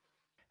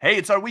Hey,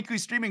 it's our weekly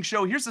streaming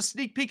show. Here's a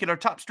sneak peek at our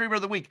top streamer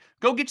of the week.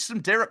 Go get you some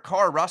Derek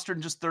Carr, rostered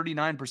in just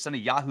 39% of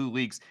Yahoo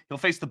leagues. He'll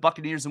face the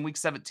Buccaneers in week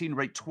 17,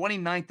 ranked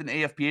 29th in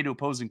AFPA to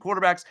opposing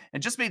quarterbacks,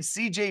 and just made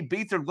CJ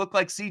Beathard look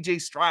like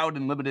CJ Stroud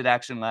in limited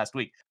action last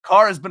week.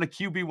 Carr has been a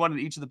QB1 in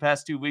each of the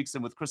past 2 weeks,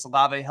 and with Chris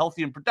Olave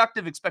healthy and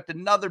productive, expect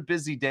another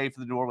busy day for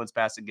the New Orleans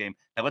passing game.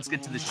 Now let's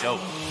get to the show.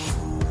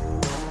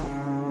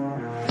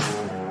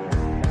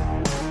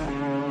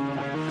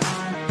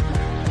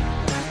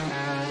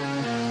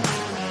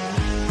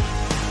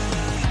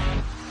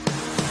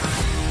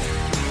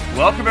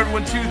 Welcome,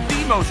 everyone, to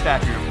the most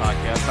accurate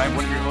podcast. I'm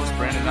one of your hosts,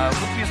 Brandon Niles.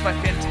 With me is my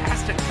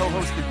fantastic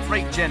co-host, the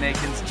great Jen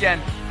Akins. Jen,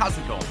 how's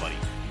it going, buddy?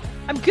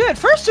 I'm good.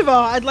 First of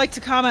all, I'd like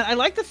to comment. I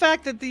like the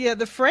fact that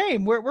the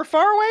frame we're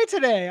far away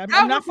today.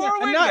 I'm not far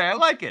away today. I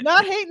like it.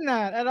 Not hating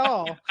that at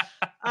all.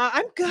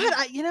 I'm good.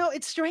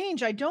 It's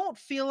strange. I don't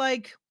feel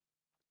like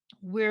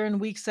we're in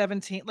week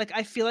 17. Like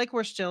I feel like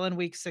we're still in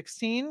week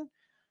 16.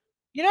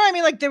 You know what I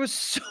mean? Like there was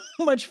so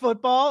much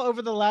football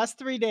over the last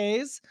 3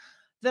 days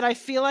that I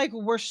feel like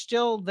we're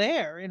still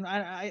there. And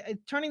I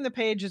turning the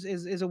page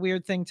is a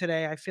weird thing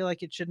today. I feel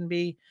like it shouldn't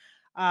be.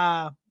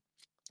 But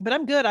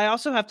I'm good. I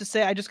also have to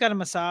say I just got a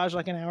massage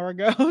like an hour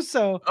ago.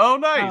 So oh,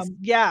 nice.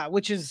 Yeah,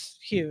 which is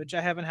huge. I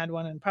haven't had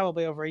one in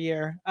probably over a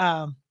year.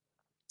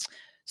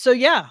 So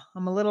yeah,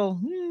 I'm a little,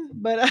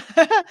 but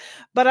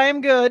but I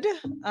am good.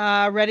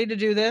 Ready to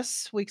do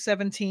this week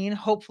 17.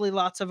 Hopefully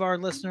lots of our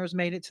listeners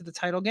made it to the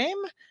title game.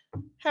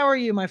 How are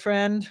you, my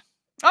friend?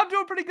 I'm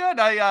doing pretty good.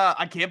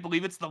 I can't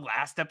believe it's the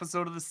last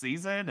episode of the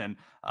season, and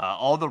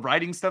all the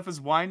writing stuff is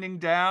winding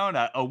down.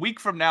 A week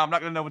from now, I'm not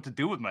going to know what to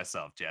do with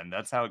myself, Jen.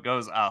 That's how it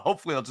goes.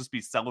 Hopefully, I'll just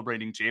be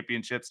celebrating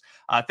championships.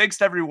 Thanks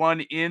to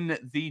everyone in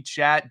the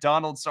chat.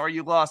 Donald, sorry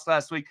you lost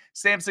last week.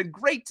 Samson,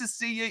 great to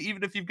see you,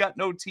 even if you've got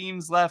no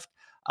teams left.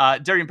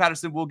 Darian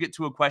Patterson, we'll get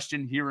to a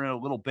question here in a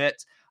little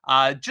bit.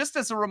 Just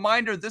as a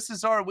reminder, this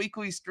is our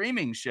weekly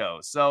streaming show.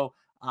 So,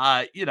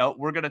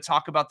 we're going to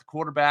talk about the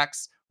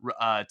quarterbacks,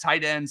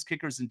 tight ends,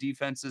 kickers, and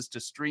defenses to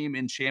stream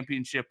in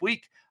championship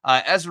week.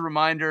 As a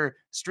reminder,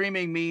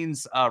 streaming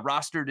means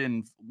rostered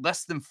in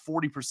less than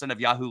 40%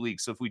 of Yahoo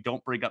leagues. So if we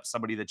don't bring up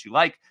somebody that you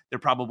like, they're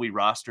probably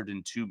rostered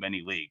in too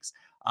many leagues.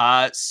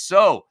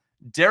 So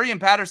Darian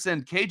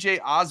Patterson, KJ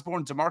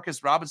Osborne,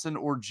 Demarcus Robinson,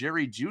 or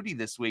Jerry Jeudy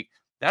this week.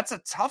 That's a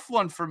tough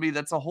one for me.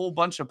 That's a whole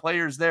bunch of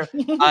players there.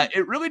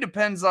 It really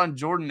depends on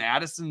Jordan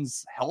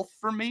Addison's health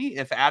for me.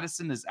 If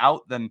Addison is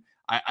out, then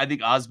I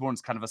think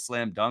Osborne's kind of a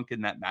slam dunk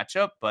in that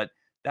matchup, but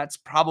that's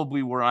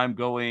probably where I'm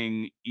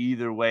going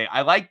either way.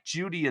 I like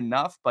Jeudy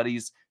enough, but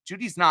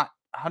Judy's not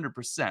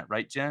 100%,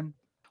 right, Jen?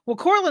 Well,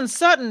 Courtland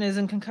Sutton is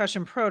in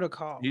concussion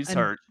protocol. He's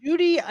hurt.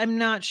 Jeudy, I'm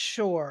not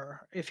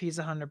sure if he's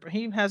 100%.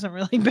 He hasn't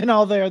really been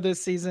all there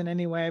this season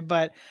anyway,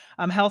 but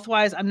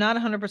health-wise, I'm not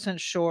 100%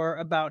 sure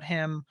about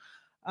him.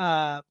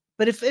 But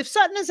if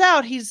Sutton is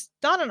out, he's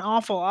not an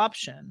awful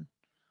option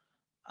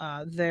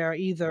there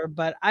either.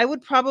 But I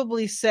would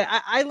probably say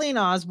I lean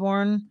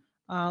Osborne,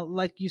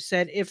 like you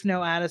said, if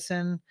no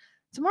Addison.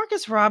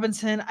 Demarcus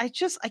Robinson, I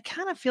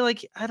kind of feel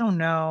like, I don't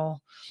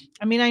know.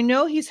 I mean, I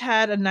know he's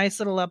had a nice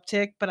little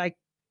uptick, but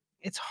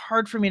it's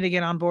hard for me to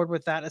get on board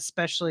with that,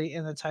 especially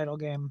in the title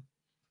game.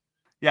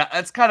 Yeah,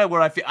 that's kind of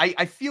where I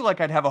feel like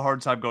I'd have a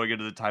hard time going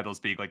into the title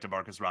speak like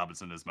Demarcus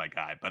Robinson is my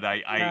guy, but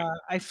I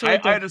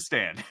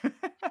understand.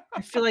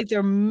 I feel like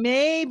there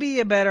may be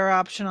a better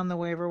option on the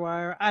waiver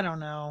wire. I don't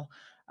know.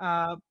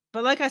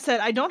 But like I said,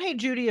 I don't hate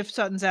Jeudy if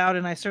Sutton's out,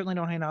 and I certainly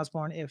don't hate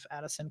Osborne if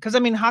Addison. Because, I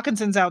mean,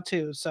 Hawkinson's out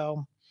too,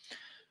 so.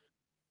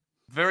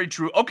 Very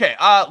true. Okay,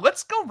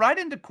 let's go right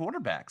into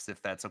quarterbacks,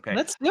 if that's okay.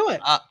 Let's do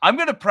it. I'm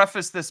going to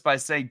preface this by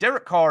saying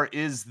Derek Carr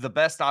is the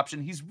best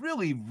option. He's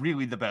really,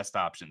 really the best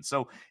option.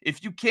 So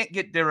if you can't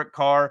get Derek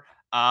Carr,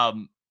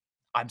 I'm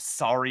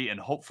sorry, and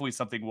hopefully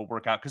something will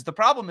work out. Because the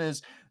problem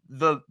is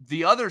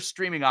the other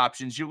streaming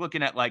options, you're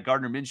looking at like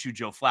Gardner Minshew,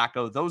 Joe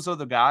Flacco, those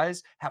other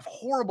guys have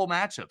horrible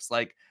matchups.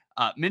 Like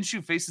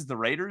Minshew faces the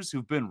Raiders,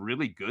 who've been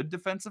really good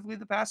defensively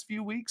the past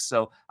few weeks.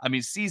 So, I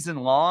mean, season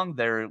long,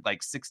 they're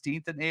like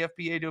 16th in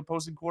AFPA to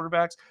opposing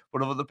quarterbacks.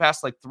 But over the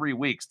past like 3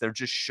 weeks, they're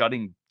just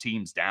shutting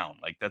teams down.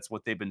 Like that's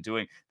what they've been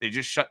doing. They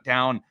just shut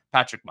down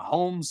Patrick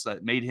Mahomes.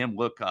 That made him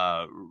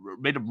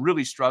made him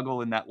really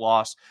struggle in that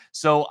loss.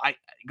 So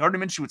Gardner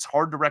Minshew, it's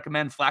hard to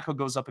recommend. Flacco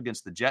goes up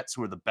against the Jets,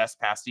 who are the best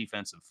pass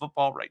defense in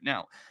football right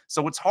now.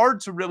 So it's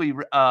hard to really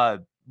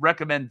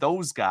recommend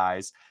those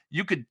guys.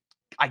 You could,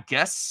 I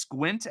guess,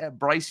 squint at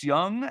Bryce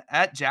Young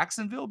at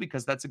Jacksonville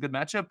because that's a good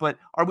matchup. But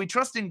are we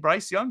trusting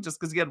Bryce Young just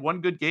because he had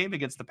one good game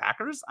against the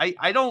Packers?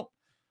 I don't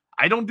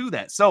do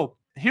that. So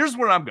here's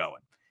where I'm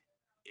going.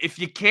 If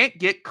you can't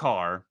get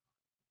Carr,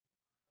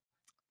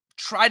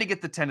 try to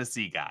get the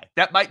Tennessee guy.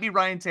 That might be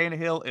Ryan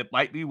Tannehill. It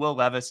might be Will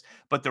Levis,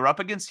 but they're up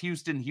against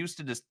Houston.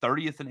 Houston is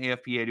 30th in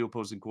AFPA to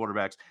opposing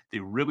quarterbacks. They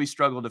really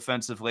struggle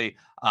defensively.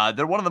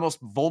 They're one of the most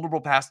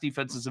vulnerable pass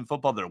defenses in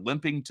football. They're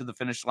limping to the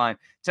finish line.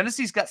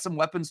 Tennessee's got some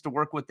weapons to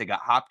work with. They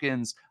got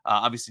Hopkins.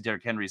 Obviously,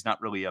 Derrick Henry is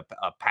not really a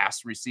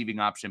pass receiving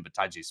option, but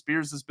Tajay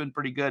Spears has been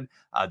pretty good.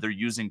 They're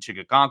using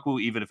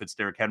Chigakonku, even if it's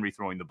Derrick Henry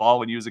throwing the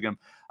ball and using him.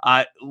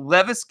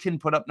 Levis can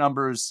put up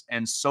numbers,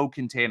 and so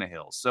can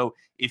Tannehill. So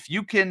if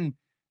you can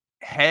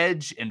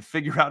hedge and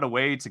figure out a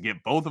way to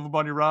get both of them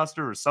on your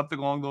roster or something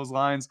along those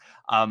lines.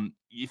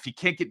 If you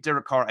can't get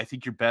Derek Carr, I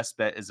think your best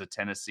bet is a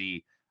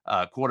Tennessee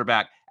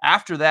quarterback.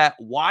 After that,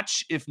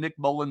 watch if Nick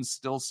Mullins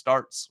still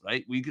starts,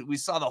 right? We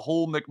saw the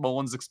whole Nick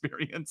Mullins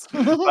experience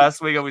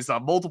last week. We saw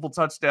multiple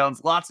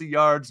touchdowns, lots of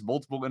yards,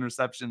 multiple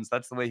interceptions.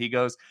 That's the way he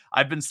goes.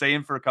 I've been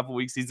saying for a couple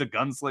weeks, he's a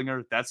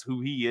gunslinger. That's who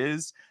he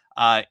is.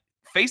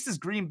 Faces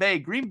Green Bay.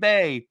 Green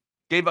Bay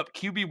gave up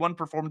QB1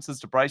 performances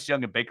to Bryce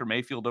Young and Baker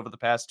Mayfield over the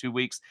past 2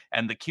 weeks,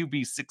 and the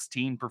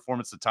QB16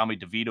 performance to Tommy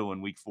DeVito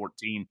in week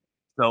 14.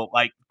 So,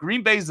 like,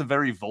 Green Bay is a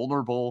very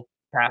vulnerable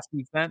pass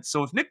defense.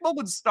 So if Nick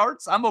Mullins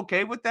starts, I'm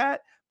okay with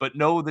that. But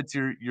know that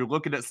you're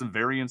looking at some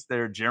variance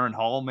there. Jaron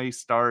Hall may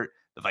start.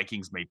 The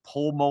Vikings may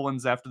pull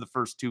Mullins after the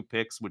first 2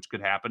 picks, which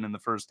could happen in the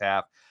first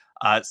half.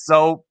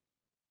 So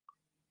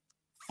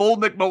full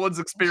Nick Mullins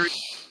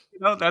experience.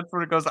 That's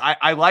where it goes.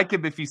 I like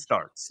him if he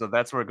starts. So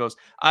that's where it goes.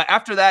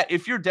 After that,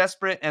 if you're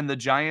desperate and the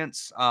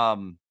Giants,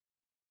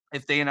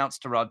 if they announce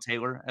Tyrod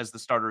Taylor as the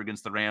starter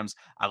against the Rams,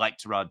 I like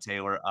Tyrod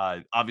Taylor.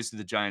 Obviously,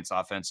 the Giants'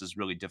 offense is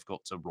really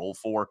difficult to roll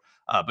for,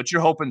 but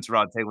you're hoping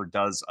Tyrod Taylor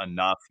does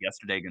enough.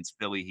 Yesterday against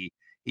Philly,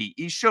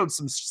 he showed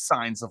some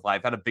signs of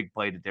life. Had a big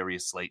play to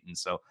Darius Slayton,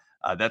 so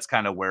that's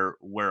kind of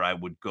where I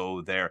would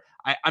go there.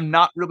 I'm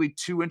not really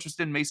too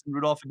interested in Mason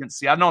Rudolph against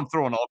Seattle. I know I'm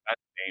throwing all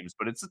kinds of names,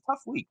 but it's a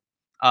tough week.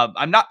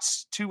 I'm not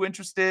too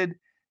interested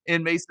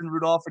in Mason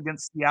Rudolph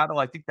against Seattle.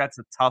 I think that's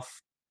a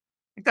tough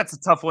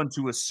one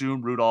to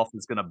assume Rudolph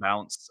is gonna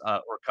bounce,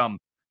 or come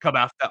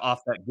off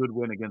that good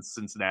win against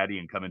Cincinnati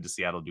and come into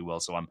Seattle do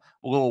well, so I'm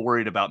a little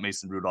worried about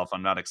Mason Rudolph.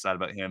 I'm not excited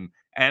about him,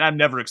 and I'm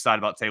never excited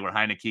about Taylor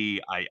Heinicke.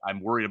 I'm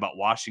worried about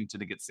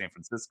Washington against San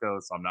Francisco,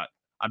 so I'm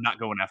not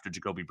going after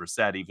Jacoby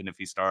Brissett, even if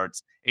he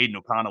starts. Aiden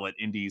O'Connell at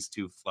Indy's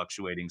too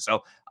fluctuating.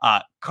 So,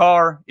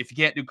 Carr, if you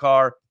can't do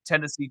Carr,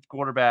 Tennessee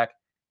quarterback.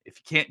 If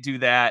you can't do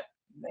that,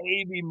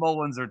 maybe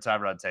Mullins or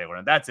Tyrod Taylor,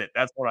 and that's it.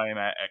 That's where I am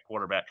at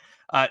quarterback.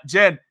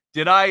 Jen,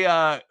 did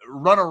I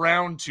run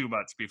around too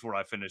much before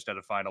I finished at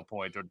a final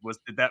point, or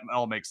did that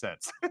all make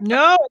sense?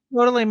 No, it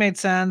totally made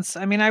sense.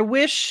 I mean, I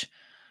wish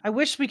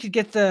we could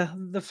get the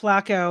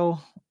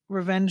Flacco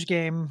revenge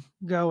game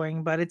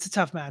going, but it's a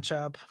tough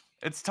matchup.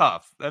 It's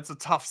tough. That's a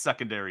tough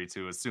secondary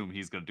to assume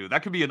he's going to do.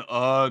 That could be an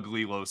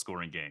ugly,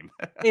 low-scoring game.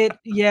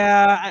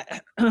 Yeah,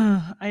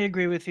 I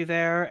agree with you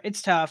there.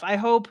 It's tough. I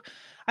hope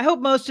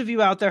most of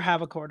you out there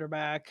have a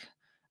quarterback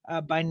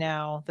by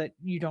now that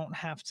you don't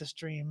have to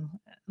stream.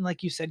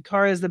 Like you said,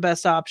 Carr is the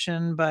best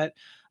option, but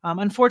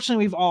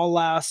unfortunately, we've all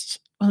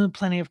lost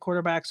plenty of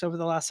quarterbacks over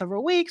the last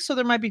several weeks, so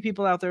there might be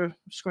people out there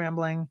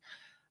scrambling.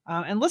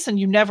 And listen,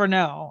 you never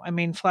know. I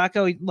mean,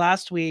 Flacco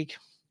last week,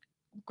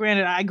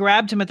 granted, I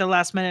grabbed him at the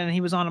last minute and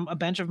he was on a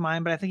bench of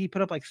mine, but I think he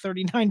put up like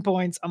 39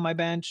 points on my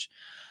bench.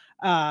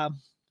 Uh,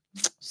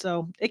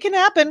 so it can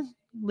happen.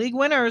 League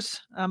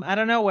winners out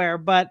of nowhere,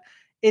 but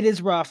it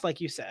is rough,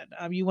 like you said.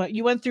 You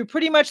went through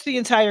pretty much the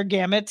entire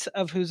gamut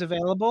of who's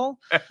available,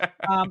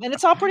 and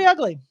it's all pretty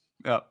ugly.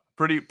 Yeah,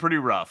 pretty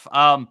rough.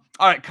 All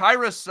right,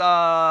 Kyrus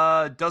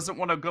doesn't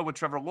want to go with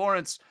Trevor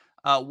Lawrence.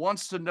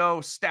 Wants to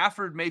know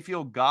Stafford,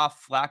 Mayfield,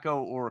 Goff,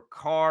 Flacco, or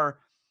Carr.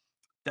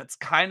 That's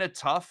kind of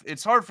tough.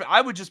 It's hard for. I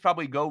would just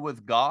probably go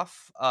with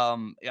Goff.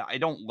 Yeah, I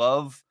don't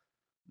love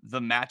the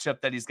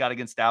matchup that he's got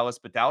against Dallas,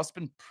 but Dallas has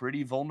been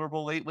pretty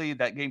vulnerable lately.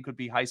 That game could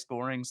be high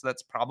scoring, so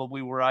that's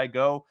probably where I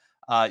go.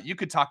 You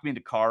could talk me into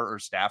Carr or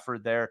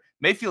Stafford there.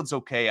 Mayfield's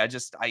okay. I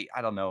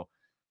don't know.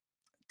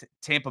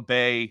 Tampa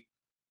Bay.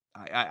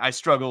 I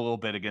struggle a little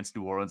bit against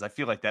New Orleans. I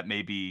feel like that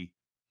may be.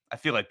 I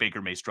feel like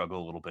Baker may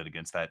struggle a little bit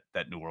against that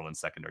New Orleans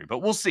secondary,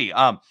 but we'll see.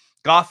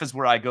 Goff is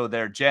where I go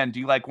there. Jen,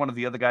 do you like one of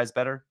the other guys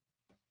better?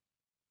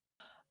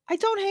 I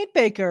don't hate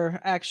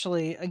Baker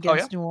actually Oh yeah.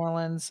 against New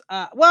Orleans.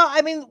 Well,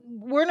 I mean,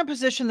 we're in a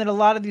position that a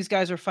lot of these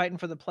guys are fighting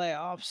for the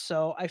playoffs,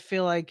 so I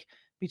feel like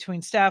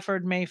between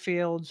Stafford,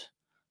 Mayfield,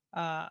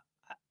 uh,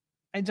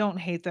 I don't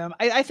hate them.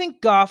 I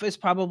think Goff is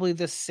probably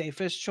the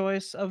safest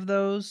choice of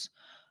those.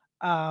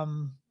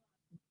 Um,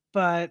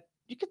 but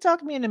you could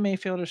talk me into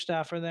Mayfield or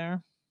Stafford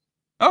there.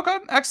 Okay,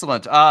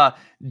 excellent.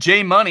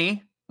 Jay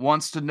Money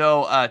wants to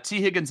know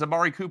T. Higgins,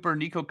 Amari Cooper,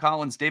 Nico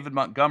Collins, David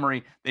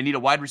Montgomery. They need a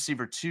wide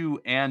receiver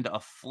 2 and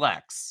a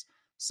flex.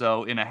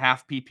 So in a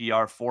half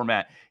PPR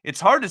format, it's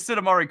hard to sit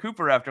Amari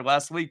Cooper after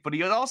last week, but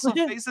he also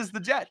faces the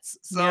Jets.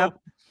 Yep.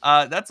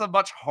 So that's a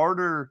much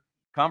harder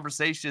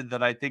conversation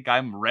that I think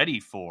I'm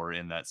ready for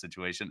in that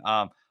situation.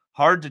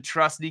 Hard to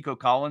trust Nico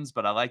Collins,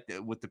 but I like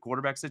with the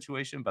quarterback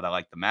situation, but I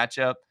like the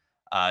matchup.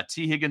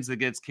 T. Higgins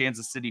against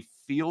Kansas City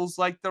feels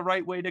like the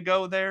right way to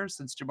go there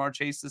since Jamar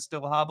Chase is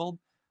still hobbled.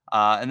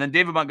 And then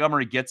David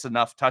Montgomery gets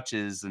enough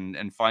touches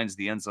and finds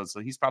the end zone, so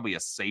he's probably a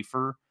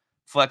safer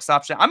flex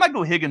option. I might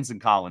go Higgins and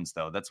Collins,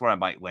 though. That's where I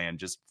might land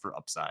just for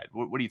upside.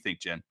 What do you think,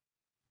 Jen?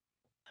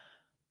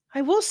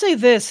 I will say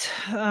this,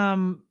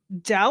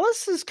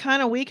 Dallas is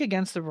kinda weak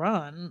against the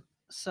run,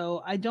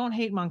 so I don't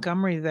hate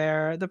Montgomery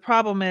there. The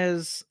problem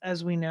is,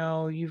 as we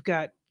know, you've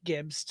got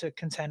Gibbs to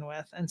contend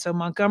with, and so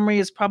Montgomery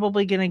is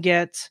probably gonna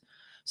get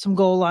some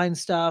goal line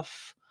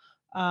stuff,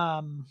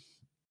 um,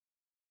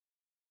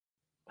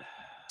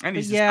 And but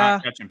he's just not yeah,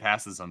 catching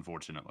passes,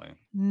 unfortunately.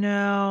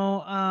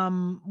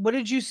 no, what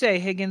did you say,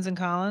 Higgins and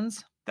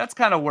Collins? That's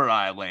kind of where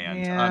I land.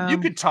 You Yeah,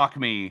 could talk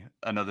me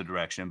another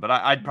direction, but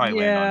I'd probably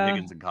land on yeah,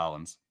 Higgins and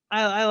Collins.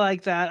 I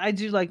like that. I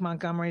do like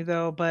Montgomery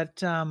though,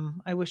 but,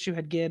 I wish you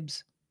had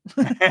Gibbs.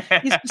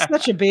 He's just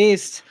such a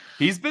beast.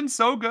 He's been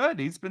so good.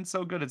 He's been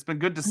so good. It's been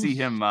good to see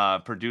him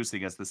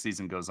producing as the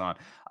season goes on.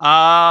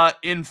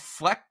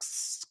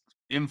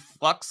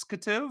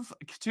 Influxcative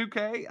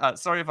 2K.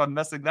 Sorry if I'm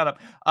messing that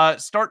up.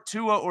 Start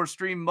Tua or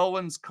stream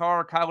Mullins,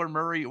 Carr, Kyler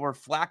Murray, or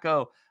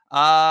Flacco.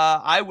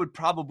 I would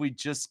probably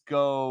just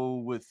go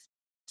with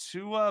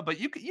Tua, but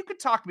you could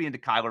talk me into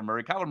Kyler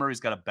Murray. Kyler Murray's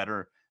got a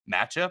better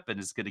matchup and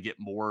is going to get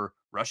more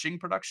rushing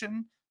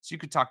production. So you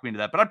could talk me into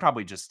that, but I'd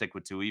probably just stick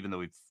with Tua, even though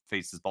we've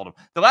faced Baltimore.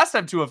 The last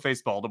time Tua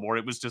faced Baltimore,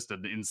 it was just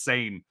an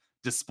insane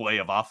display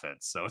of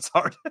offense. So it's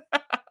hard.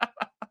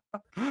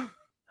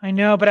 I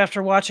know, but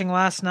after watching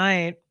last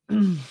night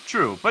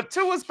True, but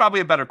Tua's probably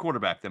a better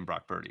quarterback than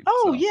Brock Purdy.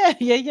 Oh, So yeah,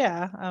 yeah,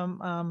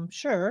 yeah,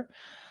 sure.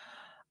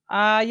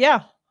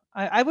 Yeah,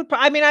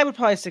 I mean, I would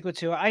probably stick with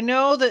Tua. I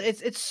know that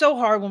it's so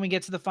hard when we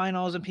get to the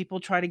finals and people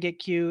try to get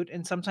cute,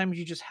 and sometimes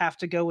you just have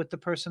to go with the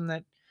person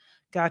that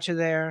got you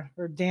there,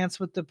 or dance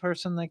with the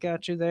person that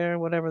got you there,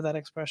 whatever that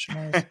expression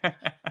is.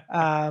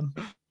 Um,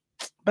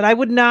 but I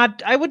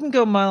wouldn't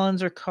go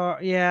Mullins or Carr.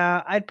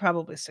 Yeah, I'd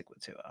probably stick with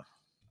Tua.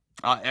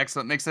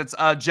 Excellent. Makes sense.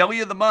 Jelly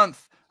of the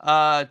month. 2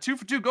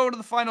 for 2 going to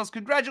the finals.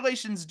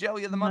 Congratulations,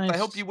 Jelly of the month. I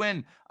hope Nice. you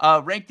win.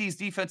 Rank these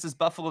defenses: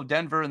 Buffalo,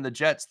 Denver, and the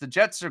Jets. The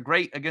Jets are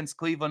great against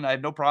Cleveland. I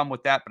have no problem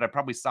with that, but I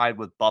probably side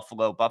with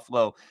Buffalo.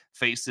 Buffalo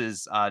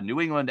faces New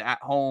England at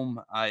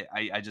home.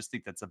 I just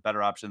think that's a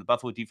better option. The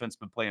Buffalo defense has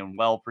been playing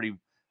well pretty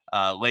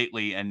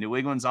lately, and New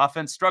England's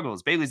offense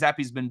struggles. Bailey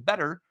Zappi's been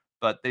better,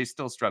 but they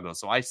still struggle.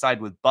 So I side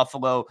with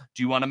Buffalo.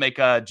 Do you want to make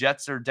a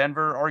Jets or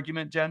Denver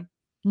argument, Jen?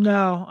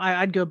 No,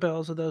 I'd go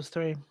Bills with those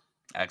 3.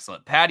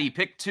 Excellent. Patty,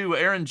 pick 2.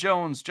 Aaron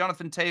Jones,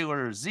 Jonathan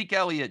Taylor, Zeke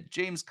Elliott,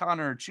 James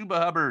Conner, Chuba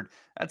Hubbard.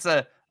 That's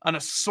an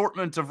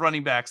assortment of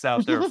running backs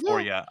out there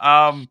for you.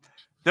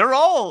 They're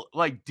all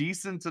like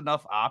decent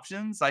enough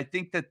options. I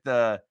think that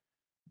the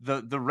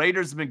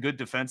Raiders have been good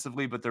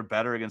defensively, but they're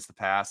better against the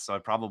pass. So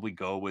I'd probably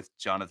go with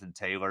Jonathan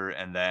Taylor.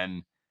 And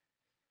then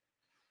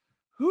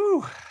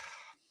whew,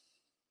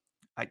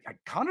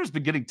 Connor's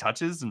been getting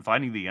touches and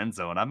finding the end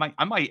zone. I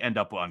might end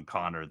up on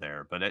Connor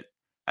there, but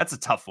that's a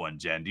tough one,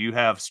 Jen. Do you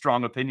have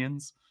strong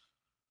opinions?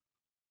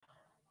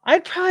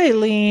 I'd probably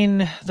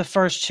lean the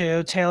first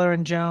 2, Taylor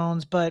and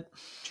Jones, but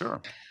Sure.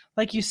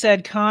 like you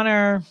said,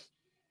 Connor,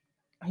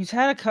 he's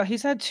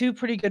had 2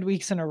 pretty good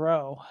weeks in a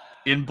row.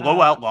 In Uh,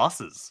 blowout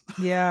losses.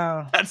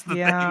 yeah, That's the thing.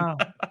 yeah,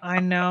 I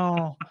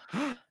know.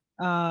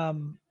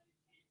 Um,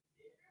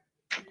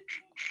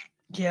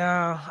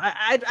 yeah,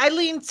 I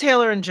lean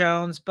Taylor and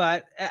Jones,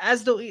 but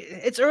as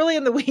it's early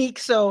in the week,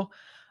 so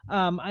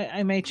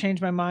I may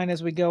change my mind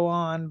as we go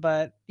on.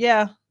 But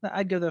yeah,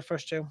 I'd go the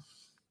first 2.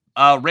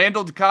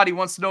 Randall Ducati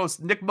wants to know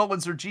Nick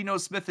Mullins or Geno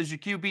Smith as your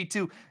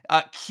QB2.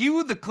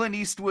 Cue the Clint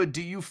Eastwood.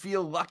 Do you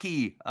feel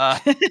lucky?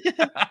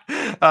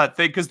 Thing,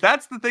 because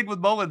that's the thing with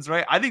Mullins,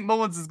 right? I think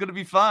Mullins is going to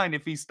be fine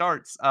if he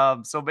starts.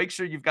 So make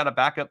sure you've got a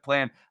backup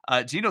plan.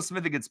 Geno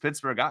Smith against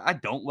Pittsburgh. I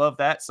don't love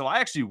that. So I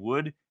actually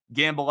would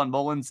gamble on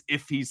Mullins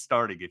if he's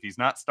starting. If he's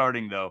not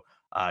starting, though,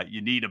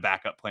 you need a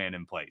backup plan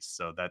in place.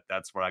 So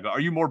that's where I go. Are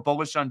you more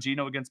bullish on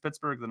Geno against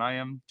Pittsburgh than I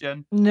am,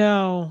 Jen?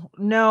 No,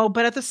 no,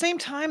 but at the same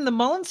time, the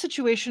Mullins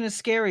situation is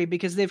scary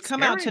because they've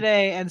come out Scary.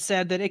 today and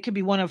said that it could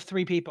be one of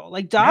 3 people.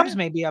 Like Yeah. Dobbs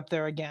may be up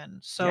there again.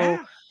 So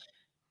Yeah.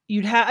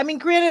 you'd have I mean,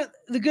 granted,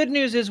 the good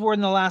news is we're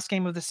in the last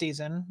game of the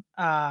season.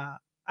 I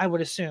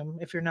would assume.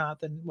 If you're not,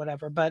 then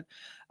whatever. But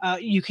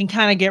you can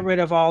kind of get rid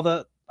of all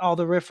the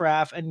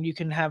riffraff and you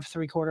can have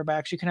 3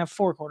 quarterbacks. You can have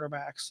 4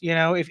 quarterbacks,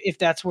 if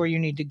that's where you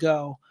need to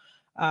go.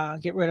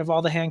 Get rid of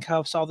all the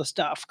handcuffs, all the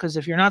stuff. Because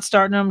if you're not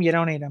starting them, you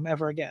don't need them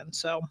ever again.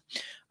 So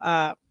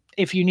uh,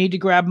 if you need to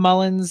grab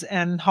Mullins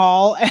and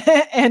Hall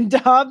and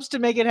Dobbs to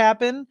make it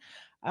happen,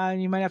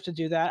 you might have to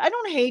do that. I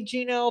don't hate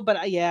Geno,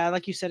 but yeah,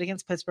 like you said,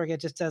 against Pittsburgh,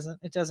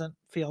 it doesn't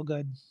feel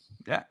good.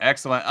 Yeah,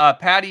 excellent.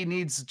 Patty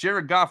needs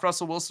Jared Goff,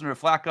 Russell Wilson, or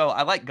Flacco.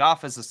 I like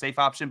Goff as a safe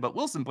option, but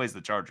Wilson plays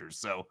the Chargers,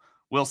 so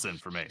Wilson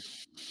for me.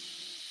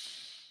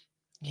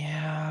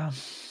 Yeah.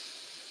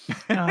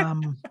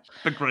 Um, no,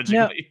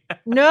 Begrudgingly.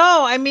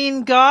 no. I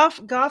mean, Goff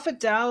at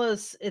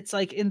Dallas. It's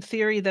like in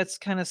theory that's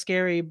kind of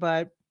scary,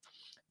 but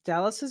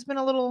Dallas has been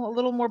a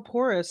little more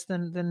porous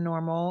than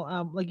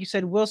normal. Like you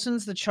said,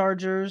 Wilson's the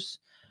Chargers.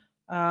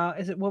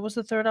 Is it what was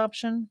the third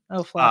option? Oh,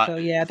 Uh,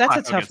 Flacco. Yeah, that's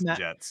a Flacco against the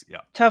Jets. Yeah.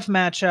 tough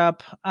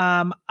matchup.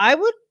 I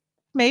would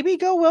maybe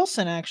go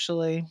Wilson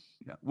actually.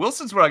 Yeah,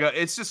 Wilson's where I go.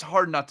 It's just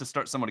hard not to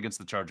start someone against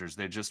the Chargers.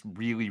 They just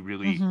really,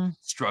 really Mhm.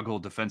 struggle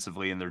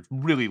defensively, and they're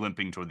really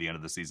limping toward the end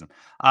of the season.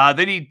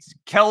 They need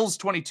Kells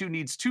 22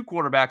 needs two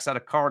quarterbacks out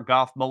of Carr,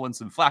 Goff,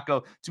 Mullins, and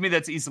Flacco. To me,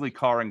 that's easily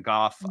Carr and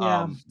Goff.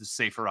 Yeah. The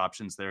safer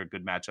options there,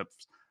 good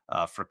matchups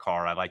for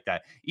Carr. I like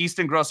that.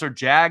 Easton Grosser,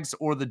 Jags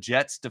or the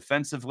Jets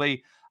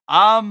defensively.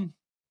 Um,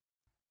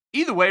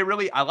 Either way,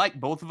 really, I like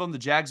both of them. The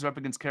Jags are up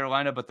against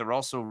Carolina, but they're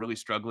also really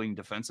struggling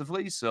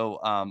defensively. So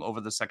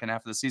over the second half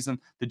of the season,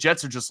 the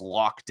Jets are just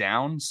locked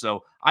down.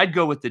 So I'd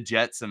go with the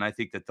Jets, and I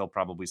think that they'll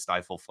probably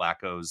stifle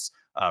Flacco's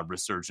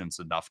resurgence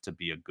enough to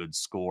be a good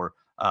score.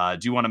 Do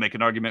you want to make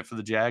an argument for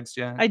the Jags,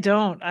 Jen? I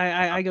don't.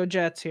 I go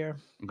Jets here.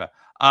 Okay.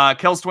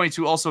 Kells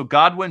 22, also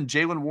Godwin,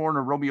 Jalen Warren,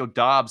 or Romeo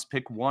Dobbs.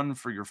 Pick one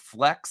for your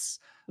flex.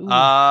 Ooh.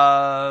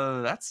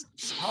 That's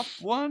a tough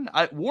one.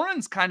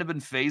 Warren's kind of been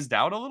phased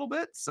out a little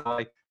bit,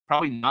 so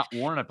probably not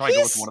Warren. I'd probably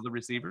go with one He's of the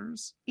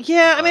receivers.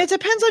 Yeah, I mean, But it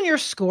depends on your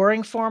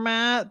scoring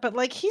format, but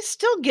like he's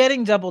still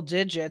getting double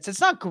digits.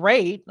 It's not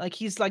great. Like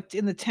he's like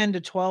in the 10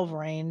 to 12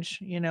 range,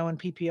 in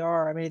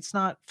PPR. I mean, it's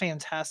not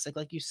fantastic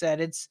like you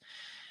said.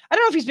 I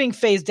don't know if he's being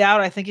phased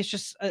out. I think it's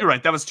just you're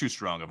right. That was too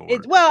strong of a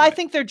word. well, You're I right.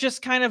 think they're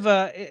just kind of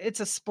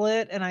it's a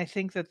split, and I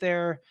think that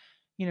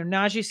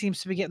Najee seems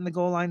to be getting the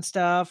goal line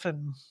stuff,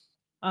 and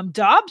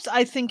Dobbs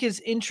I think is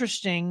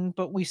interesting,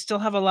 but we still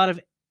have a lot of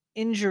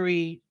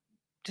injury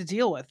to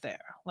deal with there.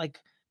 Like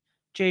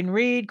Jaden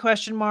Reed,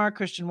 question mark,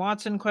 Christian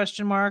Watson,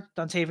 question mark,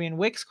 Dontavian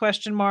Wicks,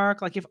 question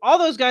mark. Like if all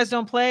those guys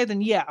don't play,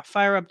 then yeah,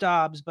 fire up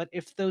Dobbs. But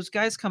if those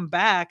guys come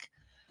back,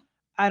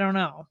 I don't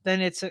know.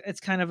 Then it's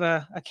kind of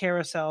a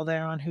carousel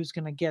there on who's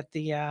going to get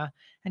the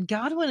and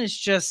Godwin is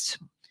just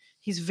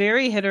he's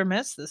very hit or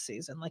miss this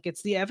season. Like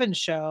it's the Evans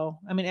show.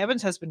 I mean,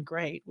 Evans has been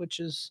great, which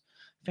is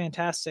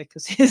fantastic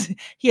because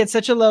he had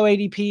such a low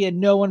ADP and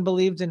no one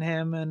believed in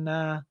him.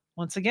 And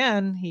once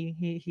again,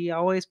 he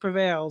always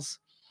prevails.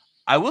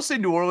 I will say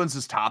New Orleans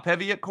is top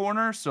heavy at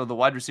corner, so the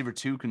wide receiver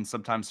two can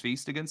sometimes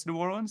feast against New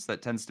Orleans.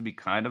 That tends to be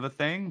kind of a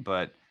thing,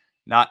 but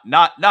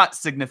not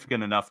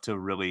significant enough to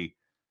really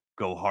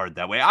go hard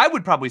that way. I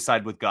would probably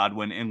side with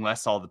Godwin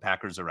unless all the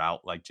Packers are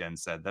out, like Jen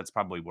said. That's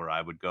probably where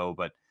I would go,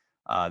 but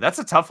that's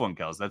a tough one,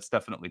 Kels. That's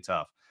definitely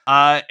tough.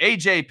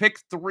 AJ, pick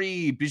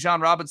three: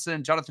 Bijan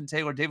Robinson, Jonathan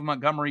Taylor, David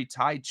Montgomery,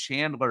 Ty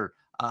Chandler,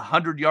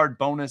 100-yard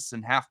bonus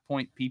and half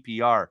point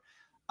PPR.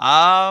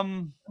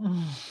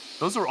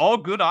 Those are all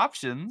good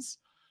options.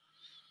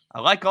 I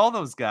like all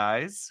those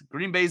guys.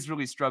 Green Bay's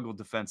really struggled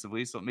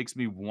defensively, so it makes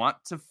me want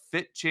to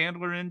fit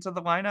Chandler into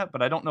the lineup,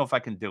 but I don't know if I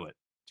can do it.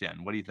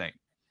 Jen, what do you think?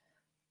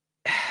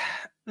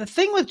 The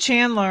thing with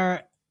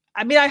Chandler,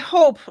 I mean, I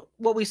hope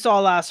what we saw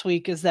last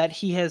week is that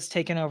he has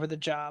taken over the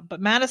job, but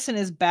Madison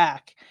is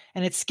back,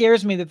 and it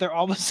scares me that they're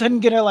all of a sudden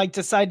gonna like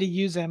decide to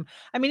use him.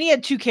 I mean, he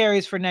had 2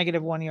 carries for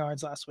 -1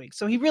 yards last week,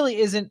 so he really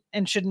isn't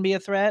and shouldn't be a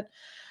threat.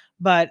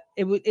 But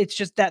it's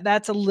just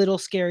that's a little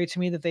scary to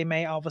me that they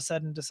may all of a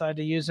sudden decide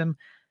to use him.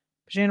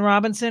 Bijan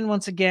Robinson,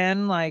 once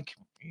again, like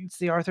it's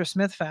the Arthur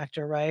Smith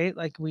factor, right?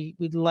 Like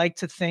we'd like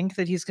to think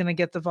that he's going to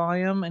get the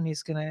volume and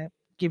he's going to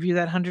give you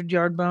that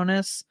 100-yard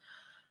bonus.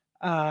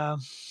 Uh,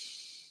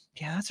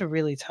 yeah, that's a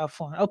really tough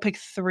one. I'll pick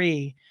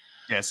 3.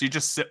 Yeah, so you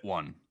just sit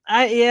one.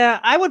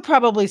 I would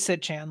probably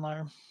sit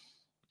Chandler,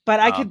 but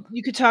Um,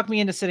 you could talk me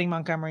into sitting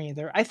Montgomery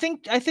either. I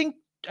think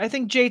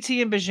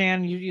JT and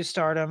Bijan you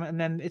start them, and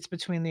then it's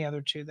between the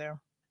other two there.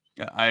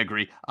 yeah, I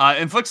agree.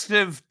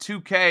 Inflictive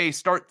 2K,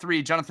 start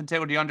 3, Jonathan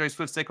Taylor, DeAndre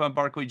Swift, Saquon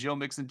Barkley, Joe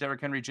Mixon,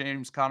 Derrick Henry,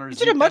 James Conner, You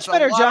did a Zeke. That's much a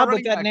better lot of job with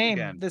running that backs name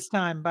again. this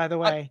time, by the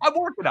way. I'm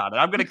working on it.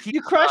 I'm going to keep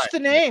You trying. crushed the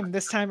name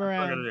this time We're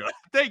gonna around. do it.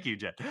 Thank you,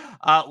 Jen.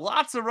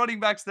 Lots of running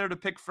backs there to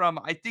pick from.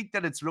 I think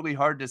that it's really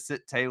hard to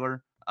sit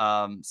Taylor.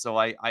 So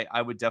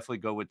I would definitely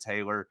go with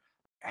Taylor.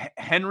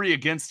 Henry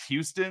against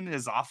Houston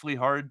is awfully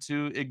hard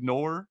to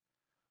ignore.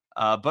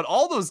 But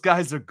all those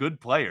guys are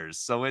good players.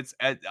 So it's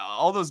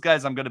all those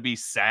guys. I'm going to be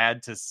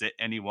sad to sit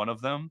any one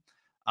of them.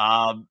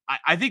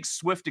 I think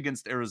Swift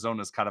against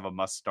Arizona is kind of a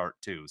must start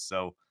too.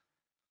 So,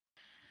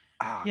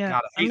 Yeah,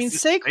 God, I I hate mean,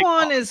 sitting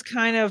Saquon is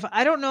kind of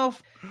I don't know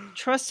if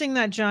trusting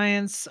that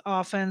Giants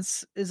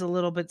offense is a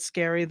little bit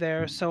scary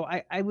there. Saquon. So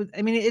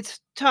I mean, it's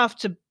tough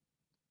to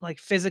like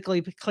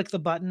physically click the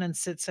button and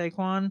sit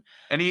Saquon.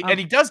 And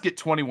he does get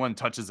 21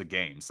 touches a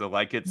game. So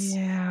like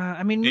Yeah,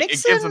 I mean, it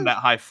gives him Mixon. that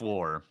high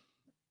floor.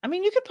 I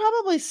mean, you could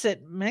probably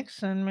sit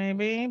Mixon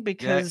maybe Yeah,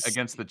 because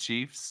against the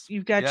Chiefs.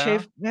 you've got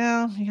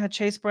Yeah. You got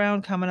Chase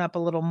Brown coming up a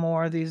little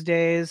more these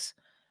days.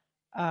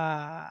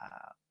 Uh,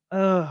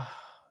 ugh.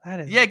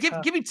 That is Yeah, give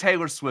tough. give me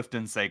Taylor Swift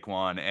and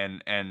Saquon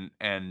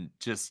and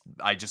just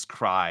I just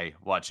cry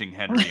watching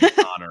Henry and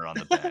Connor on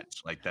the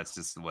bench. Like, that's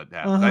just what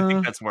happens. I think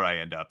Uh-huh. that's where I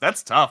end up.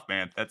 That's tough,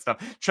 man. That's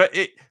tough.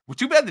 Well,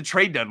 too bad the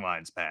trade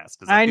deadline's passed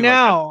because I I feel like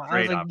that's know. a I was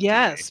great like, opportunity.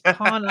 yes,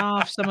 pawn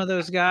off some of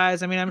those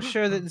guys. I mean, I'm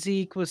sure that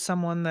Zeke was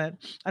someone that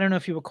I don't know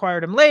if you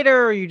acquired him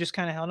later or you just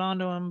kind of held on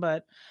to him,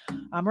 but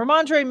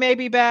Ramondre may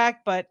be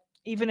back, but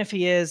even if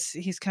he is,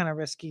 he's kind of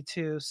risky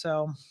too.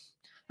 So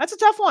that's a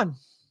tough one.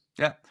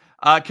 Yeah.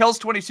 Kel's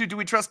 22. Do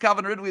we trust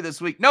Calvin Ridley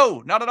this week?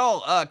 No, not at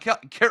all.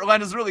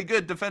 Carolina's really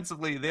good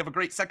defensively. They have a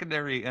great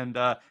secondary, and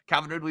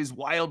Calvin Ridley's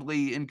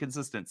wildly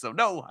inconsistent. So,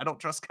 no, I don't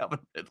trust Calvin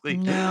Ridley.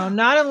 No,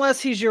 not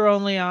unless he's your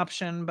only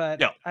option, but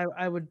Yeah.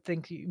 I would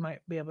think you might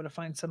be able to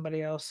find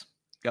somebody else.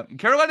 Yep.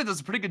 Carolina does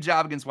a pretty good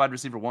job against wide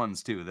receiver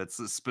ones, too. That's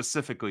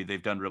specifically,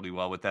 they've done really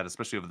well with that,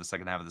 especially over the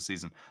second half of the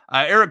season.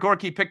 Eric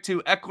Gorky, pick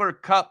 2,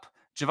 Eckler, Cup,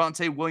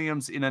 Javonte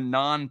Williams in a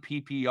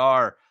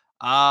non-PPR.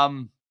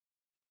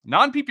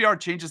 Non-PPR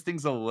changes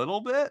things a little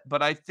bit,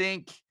 but I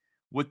think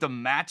with the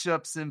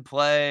matchups in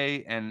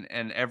play and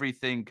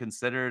everything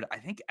considered, I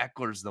think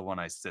Eckler's the one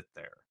I sit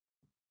there.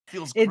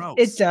 Feels It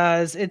gross.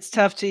 does. It's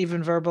tough to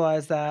even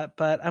verbalize that,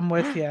 but I'm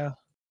with you.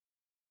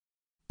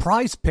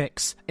 Prize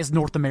Picks is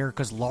North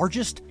America's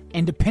largest,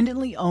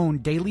 independently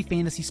owned daily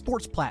fantasy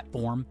sports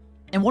platform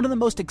and one of the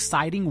most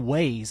exciting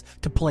ways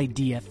to play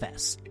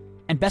DFS.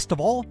 And best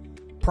of all,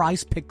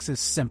 Prize Picks is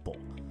simple.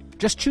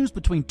 Just choose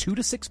between 2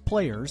 to 6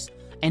 players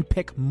and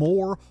pick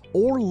more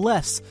or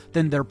less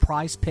than their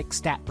Prize Pick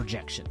stat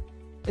projection.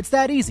 It's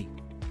that easy.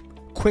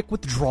 Quick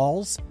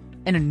withdrawals,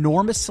 an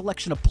enormous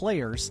selection of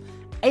players,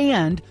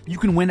 and you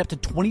can win up to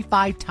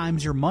 25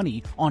 times your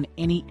money on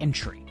any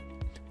entry.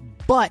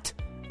 But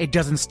it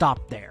doesn't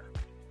stop there.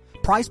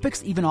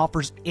 PrizePicks even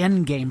offers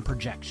in-game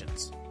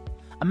projections.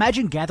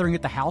 Imagine gathering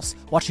at the house,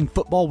 watching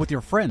football with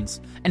your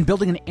friends, and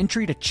building an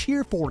entry to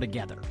cheer for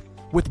together,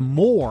 with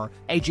more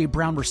A.J.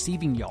 Brown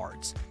receiving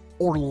yards,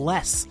 or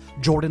less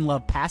Jordan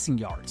Love passing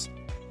yards.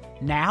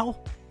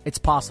 Now, it's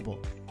possible.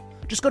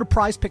 Just go to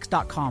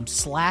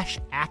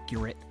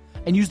prizepicks.com/accurate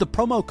and use the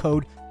promo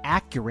code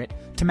ACCURATE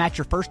to match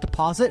your first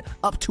deposit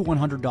up to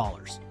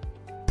 $100.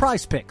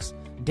 PrizePicks,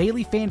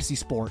 daily fantasy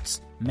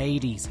sports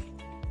made easy.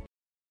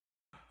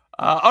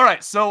 All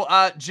right, so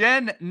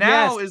Jen,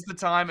 now Yes. is the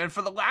time, and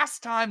for the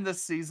last time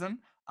this season,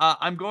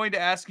 I'm going to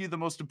ask you the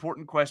most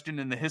important question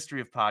in the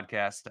history of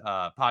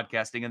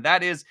podcasting, and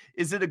that is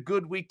it a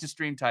good week to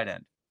stream tight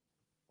end?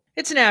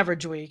 It's an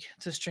average week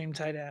to stream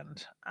tight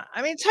end.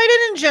 I mean, tight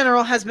end in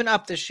general has been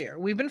up this year.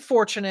 We've been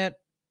fortunate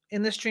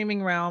in the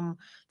streaming realm.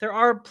 There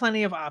are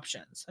plenty of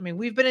options. I mean,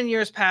 we've been in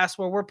years past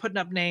where we're putting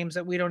up names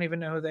that we don't even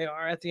know who they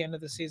are at the end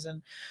of the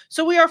season.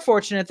 So we are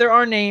fortunate. There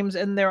are names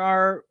and there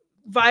are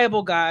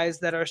viable guys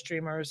that are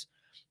streamers.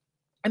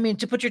 I mean,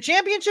 to put your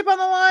championship on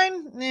the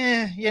line,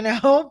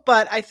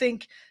 but I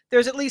think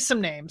there's at least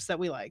some names that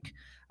we like.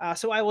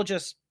 So I will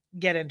just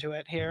get into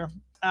it here.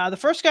 The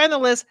first guy on the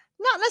list,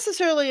 not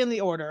necessarily in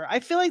the order. I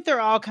feel like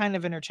they're all kind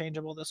of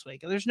interchangeable this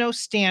week. There's no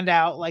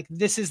standout, like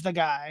this is the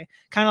guy,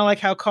 kind of like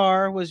how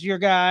Carr was your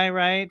guy,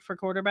 right, for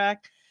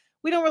quarterback.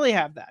 We don't really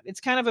have that. It's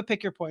kind of a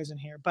pick your poison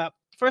here. But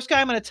first guy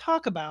I'm going to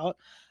talk about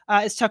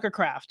is Tucker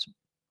Kraft.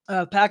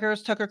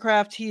 Packers, Tucker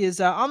Kraft. He is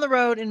on the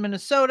road in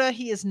Minnesota.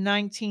 He is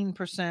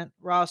 19%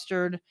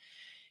 rostered.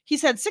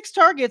 He's had 6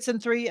 targets in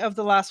 3 of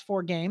the last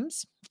 4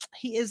 games.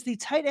 He is the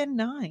tight end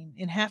 9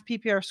 in half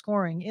PPR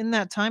scoring in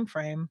that time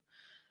frame.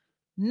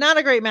 Not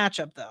a great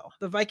matchup, though.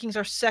 The Vikings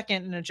are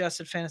second in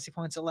adjusted fantasy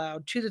points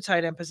allowed to the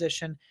tight end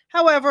position.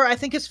 However, I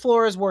think his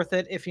floor is worth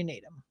it if you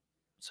need him.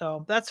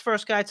 So that's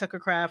first guy, Tucker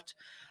Kraft.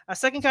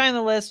 Second guy on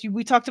the list,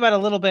 we talked about a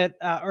little bit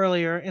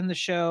earlier in the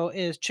show,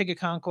 is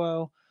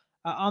Chigakonkwo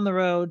on the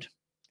road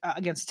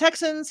against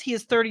Texans. He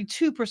is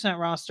 32%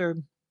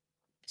 rostered.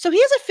 So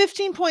he has a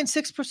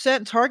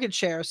 15.6% target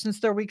share since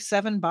their week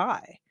 7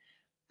 bye.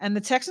 And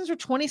the Texans are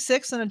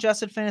 26 in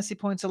adjusted fantasy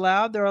points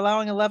allowed. They're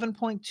allowing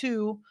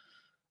 11.2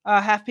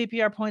 half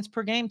PPR points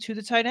per game to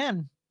the tight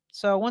end.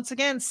 So once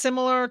again,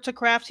 similar to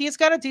Kraft, he's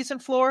got a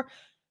decent floor,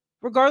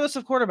 regardless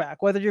of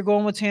quarterback. Whether you're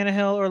going with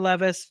Tannehill or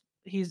Levis,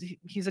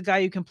 he's a guy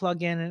you can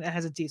plug in and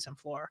has a decent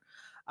floor.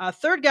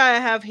 Third guy I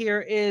have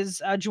here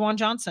is Juwan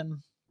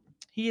Johnson.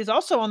 He is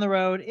also on the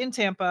road in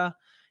Tampa.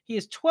 He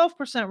is 12%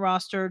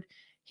 rostered.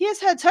 He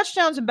has had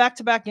touchdowns in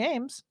back-to-back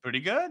games. Pretty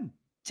good.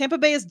 Tampa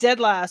Bay is dead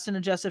last in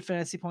adjusted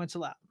fantasy points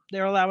allowed.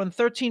 They're allowing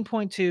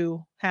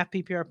 13.2 half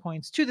PPR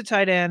points to the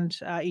tight end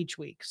each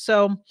week.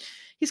 So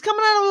he's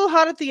coming out a little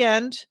hot at the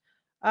end.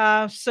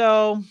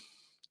 So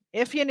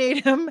if you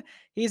need him,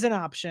 he's an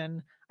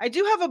option. I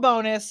do have a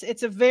bonus.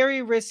 It's a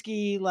very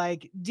risky,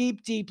 like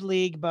deep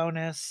league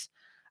bonus.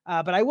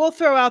 But I will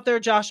throw out there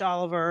Josh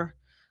Oliver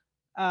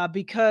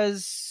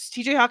because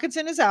TJ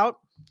Hawkinson is out.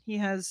 He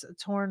has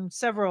torn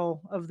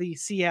several of the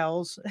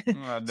CLs. Oh,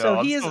 no, So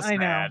I'm he is, so I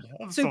know, sad.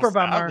 I'm so super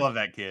sad. I bummer. love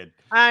that kid.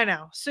 I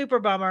know, super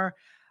bummer.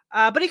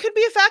 But he could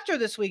be a factor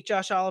this week,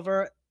 Josh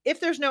Oliver. If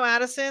there's no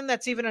Addison,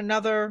 that's even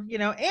another,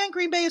 and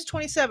Green Bay is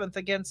 27th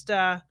against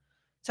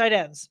tight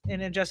ends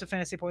in adjusted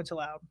fantasy points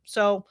allowed.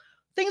 So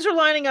things are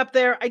lining up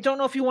there. I don't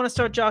know if you want to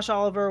start Josh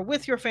Oliver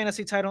with your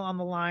fantasy title on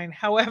the line.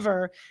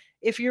 However,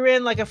 if you're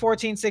in like a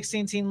 14,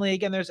 16 team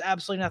league and there's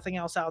absolutely nothing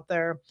else out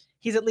there,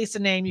 he's at least a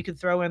name you could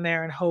throw in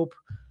there and hope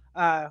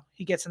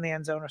he gets in the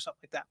end zone or something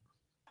like that.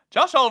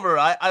 Josh Oliver,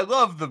 I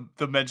love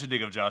the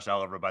mentioning of Josh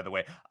Oliver, by the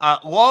way.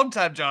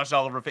 Longtime Josh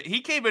Oliver,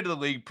 he came into the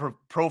league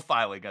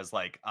profiling as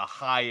like a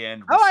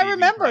high-end Oh, I receiving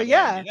remember, tight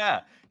yeah. end. Yeah.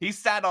 He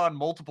sat on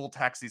multiple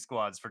taxi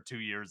squads for 2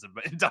 years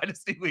in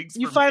dynasty leagues.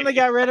 You for finally me.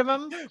 got rid of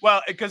him?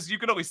 Well, because you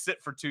can only sit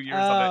for 2 years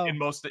Oh. in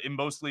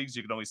most leagues,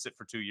 you can only sit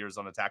for 2 years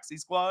on a taxi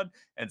squad,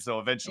 and so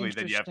eventually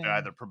then you have to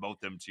Interesting. either promote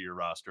them to your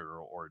roster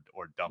or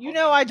dump You them.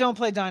 know, I don't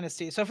play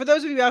Dynasty. So for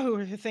those of you out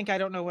who think I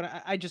don't know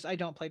what I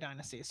don't play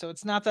Dynasty. So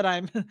it's not that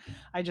I'm,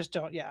 I just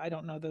don't. Yeah, I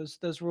don't know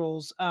those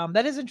rules.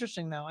 That is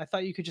interesting though. I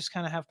thought you could just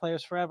kind of have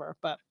players forever,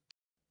 but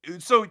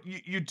So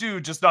you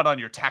do, just not on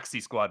your taxi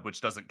squad,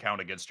 which doesn't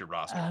count against your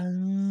roster.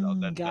 So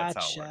that's how it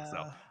works. So,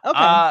 gotcha.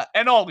 Okay.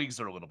 and all leagues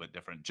are a little bit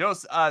different.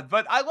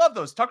 But I love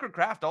those. Tucker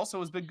Kraft also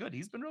has been good.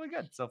 He's been really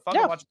good. So fun to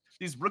Yeah. watch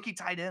these rookie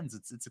tight ends.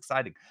 It's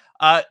exciting.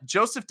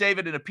 Joseph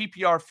David in a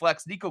PPR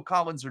flex, Nico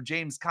Collins or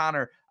James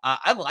Conner.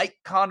 I like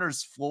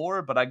Conner's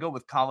floor, but I go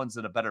with Collins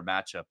in a better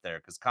matchup there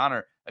because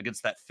Conner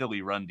against that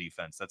Philly run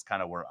defense. That's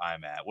kind of where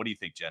I'm at. What do you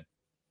think, Jen?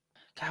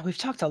 God, we've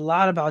talked a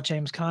lot about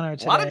James Conner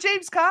today. A lot of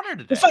James Conner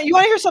today. You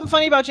want to hear something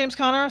funny about James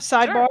Conner?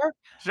 Sidebar.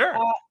 Sure.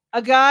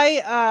 A guy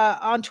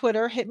on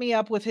Twitter hit me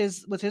up with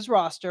his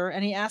roster,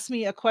 and he asked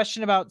me a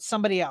question about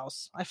somebody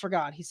else. I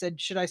forgot. He said,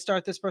 "Should I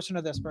start this person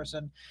or this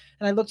person?"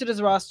 And I looked at his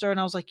roster, and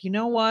I was like, "You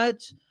know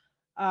what?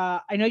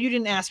 I know you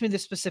didn't ask me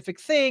this specific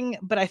thing,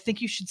 but I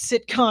think you should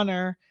sit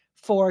Connor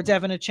for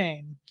Devin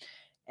Achane."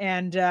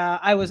 And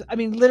I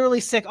mean, literally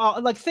sick,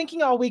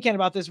 thinking all weekend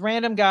about this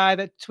random guy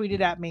that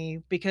tweeted at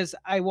me because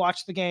I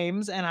watched the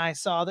games and I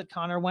saw that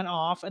Connor went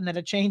off and that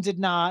Achane did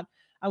not.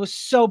 I was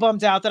so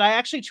bummed out that I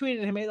actually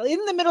tweeted him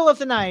in the middle of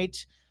the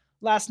night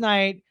last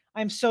night.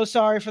 "I'm so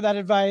sorry for that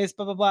advice,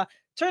 blah, blah, blah."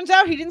 Turns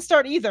out he didn't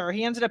start either.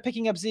 He ended up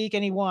picking up Zeke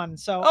and he won.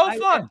 So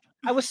fun.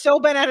 I was so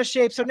bent out of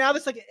shape. So now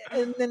this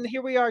and then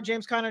here we are,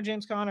 James Conner.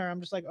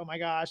 I'm just like, oh my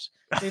gosh,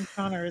 James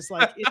Conner is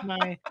like in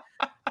my,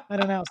 I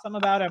don't know,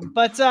 something about him.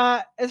 But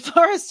as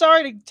far as,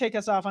 sorry to take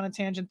us off on a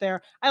tangent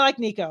there, I like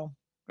Nico.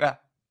 Yeah.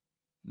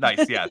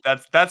 Nice. Yeah,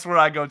 that's where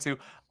I go to.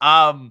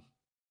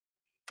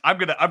 I'm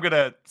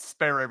gonna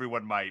spare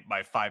everyone my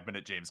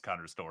 5-minute James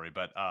Conner story,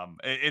 but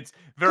it's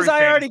very, because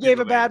I already gave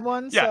related. a bad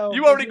one. Yeah, so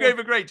you already gave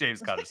a great James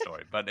Conner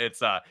story, but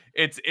it's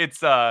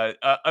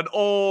an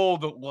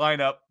old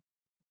lineup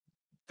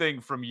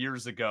thing from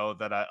years ago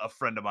that a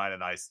friend of mine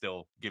and I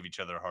still give each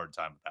other a hard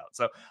time about.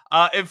 So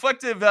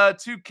Inflective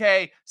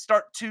 2K,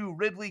 start 2,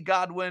 Ridley,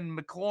 Godwin,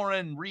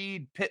 McLaurin,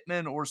 Reed,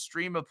 Pittman, or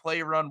stream a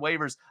player on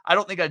waivers. I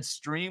don't think I'd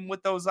stream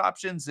with those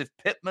options. If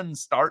Pittman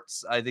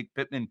starts, I think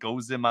Pittman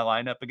goes in my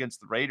lineup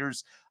against the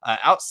Raiders.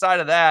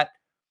 Outside of that,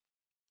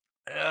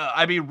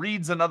 I mean,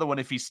 Reed's another one.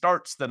 If he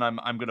starts, then I'm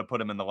going to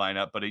put him in the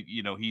lineup, but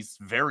he's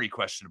very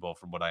questionable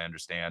from what I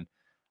understand.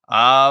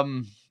 I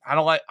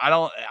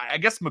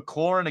guess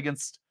McLaurin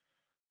against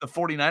the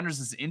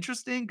 49ers is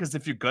interesting because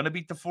if you're going to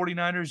beat the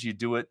 49ers, you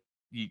do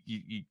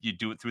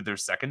it through their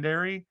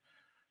secondary.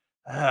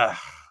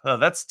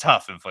 That's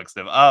tough,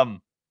 Inflexive.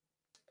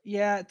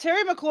 Yeah,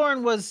 Terry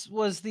McLaurin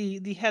was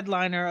the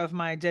headliner of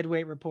my dead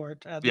weight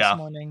report this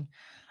morning.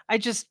 You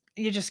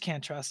just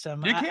can't trust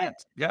him. You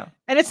can't. Yeah.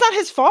 And it's not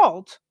his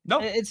fault. No.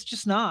 It's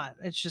just not.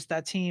 It's just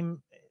that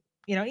team,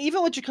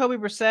 even with Jacoby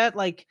Brissett,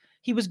 like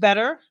he was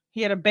better.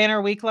 He had a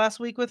banner week last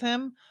week with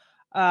him.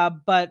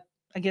 But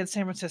against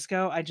San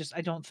Francisco, I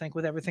don't think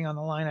with everything on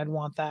the line, I'd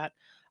want that.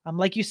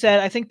 Like you said,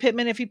 I think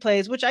Pittman, if he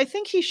plays, which I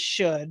think he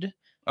should.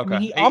 Okay. I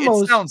mean,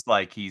 it sounds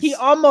like he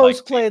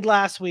almost played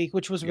last week,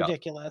 which was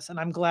ridiculous. And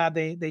I'm glad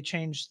they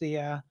changed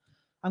the,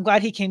 I'm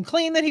glad he came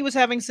clean that he was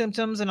having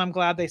symptoms, and I'm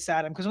glad they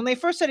sat him because when they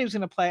first said he was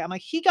going to play, I'm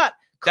like, he got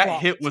that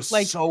clocked. hit was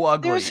like, so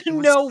ugly. There's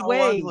no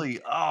way.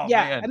 Ugly. Oh,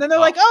 yeah. Man. And then they're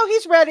like, oh,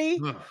 he's ready.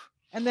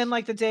 And then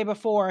like the day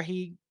before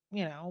he,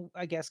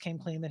 I guess came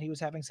clean that he was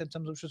having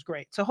symptoms, which was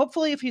great. So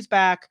hopefully if he's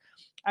back,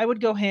 I would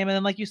go him. And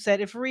then like you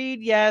said, if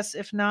Reed, yes.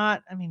 If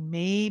not, I mean,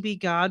 maybe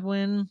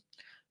Godwin,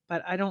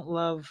 but I don't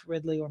love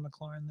Ridley or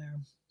McLaurin there.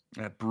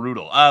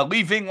 Brutal.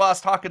 Lee Ving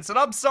lost Hawkinson.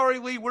 I'm sorry,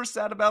 Lee. We're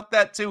sad about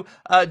that too.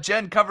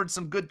 Jen covered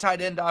some good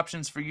tight end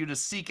options for you to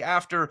seek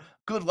after.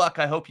 Good luck.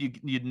 I hope you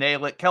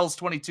nail it. Kells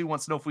 22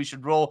 wants to know if we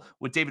should roll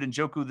with David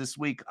Njoku this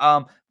week.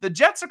 The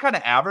Jets are kind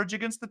of average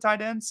against the tight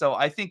end, so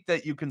I think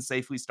that you can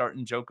safely start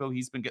Njoku.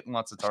 He's been getting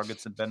lots of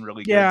targets and been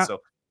really good.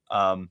 So,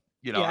 I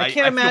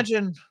can't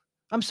imagine.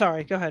 I'm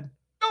sorry. Go ahead.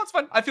 No, it's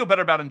fine. I feel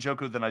better about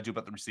Njoku than I do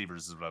about the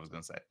receivers, is what I was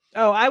going to say.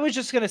 Oh, I was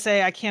just going to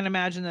say I can't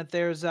imagine that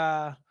there's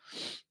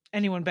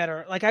anyone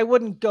better. Like I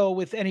wouldn't go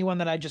with anyone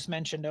that I just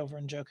mentioned over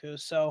Njoku.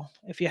 So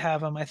if you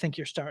have him, I think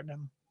you're starting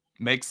him.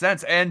 Makes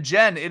sense. And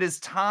Jen, it is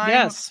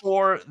time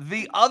for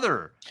the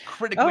other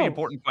critically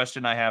important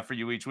question I have for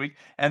you each week.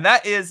 And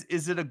that is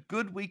it a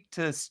good week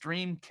to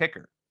stream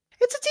kicker?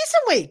 It's a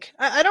decent week.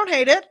 I don't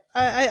hate it.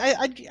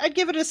 I'd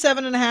give it a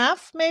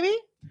 7.5, maybe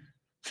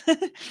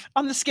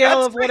on the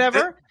scale of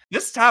whatever.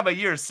 This time of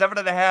year,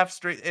 7.5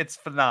 straight. It's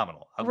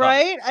phenomenal. I love it.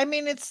 Right? I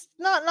mean, it's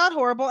not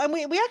horrible. And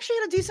we actually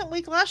had a decent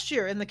week last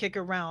year in the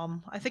kicker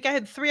realm. I think I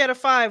had 3 out of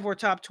 5 were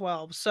top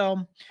 12.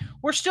 So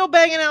we're still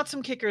banging out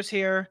some kickers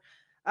here.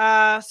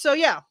 So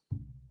yeah.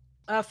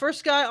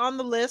 First guy on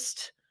the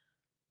list,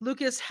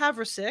 Lucas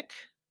Haversick,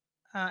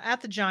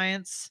 at the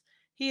Giants.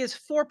 He is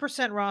 4%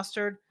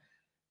 rostered.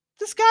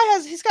 This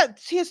guy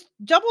he has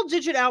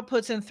double-digit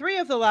outputs in 3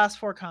 of the last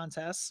 4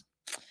 contests.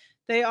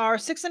 They are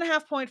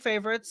 6.5-point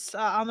favorites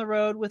on the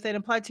road with an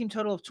implied team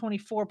total of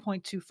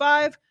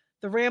 24.25.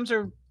 The Rams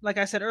are, like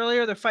I said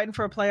earlier, they're fighting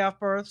for a playoff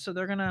berth, so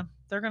they're gonna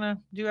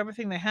do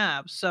everything they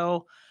have.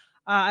 So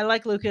I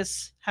like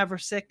Lucas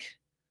Haversick.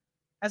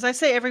 As I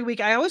say every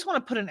week, I always want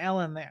to put an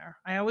L in there.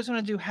 I always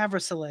want to do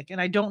Haversick, and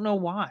I don't know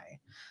why.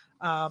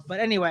 But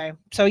anyway,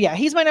 so yeah,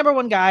 he's my number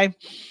 1 guy.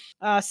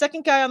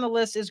 Second guy on the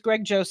list is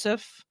Greg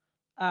Joseph.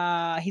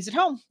 He's at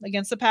home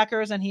against the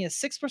Packers, and he is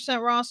 6%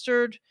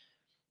 rostered.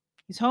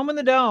 He's home in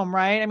the Dome,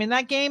 right? I mean,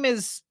 that game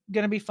is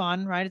going to be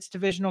fun, right? It's a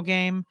divisional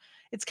game.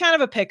 It's kind of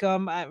a pick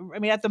 'em. I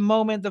mean, at the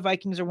moment, the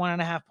Vikings are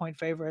 1.5-point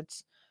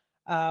favorites,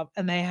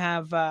 and they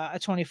have a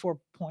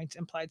 24-point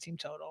implied team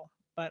total.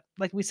 But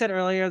like we said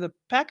earlier, the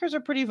Packers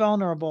are pretty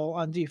vulnerable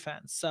on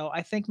defense. So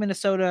I think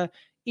Minnesota,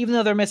 even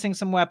though they're missing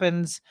some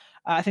weapons,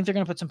 I think they're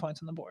going to put some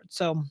points on the board.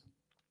 So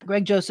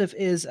Greg Joseph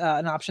is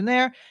an option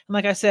there. And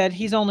like I said,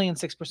 he's only in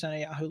 6% of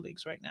Yahoo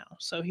leagues right now.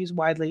 So he's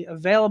widely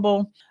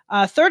available.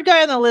 Third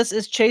guy on the list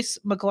is Chase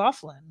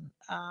McLaughlin.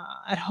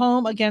 At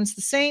home against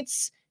the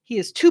Saints, he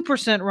is 2%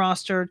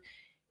 rostered.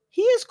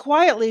 He is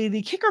quietly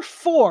the kicker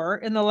 4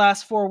 in the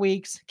last 4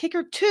 weeks,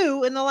 kicker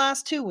 2 in the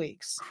last 2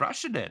 weeks.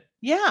 Crushing it.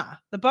 Yeah,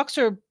 the Bucs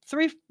are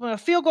 3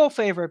 field goal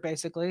favorite,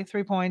 basically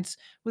 3 points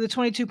with a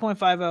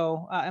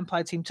 22.50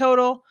 implied team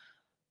total.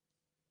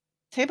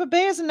 Tampa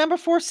Bay is a number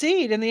 4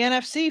 seed in the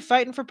NFC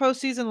fighting for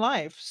postseason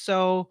life.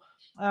 So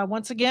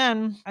once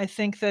again, I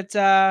think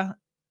that,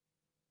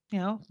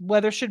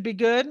 weather should be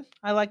good.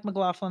 I like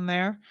McLaughlin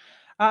there.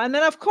 And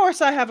then, of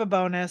course, I have a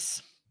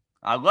bonus.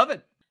 I love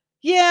it.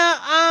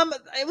 Yeah,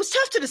 it was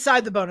tough to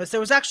decide the bonus. There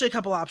was actually a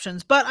couple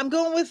options, but I'm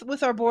going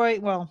with our boy.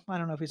 Well, I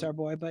don't know if he's our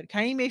boy, but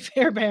Kaimi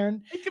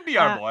Fairbairn. He could be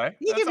our boy.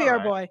 He could be our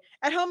boy.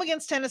 At home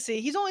against Tennessee,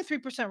 he's only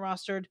 3%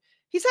 rostered.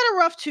 He's had a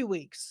rough 2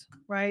 weeks,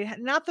 right?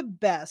 Not the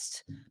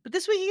best, but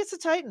this week he gets the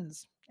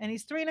Titans, and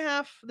he's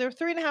 3.5. They're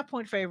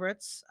 3.5-point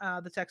favorites.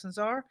 The Texans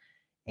are,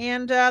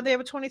 and they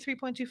have a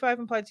 23.25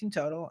 implied team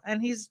total,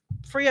 and he's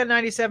free at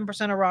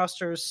 97% of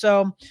rosters.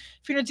 So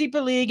if you're in a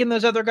deeper league and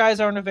those other guys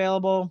aren't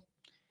available,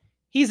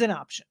 he's an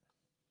option.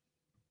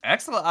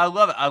 Excellent. I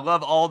love it. I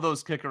love all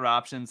those kicker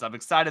options. I'm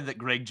excited that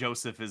Greg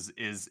Joseph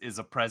is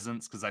a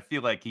presence because I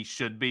feel like he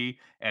should be,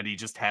 and he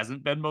just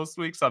hasn't been most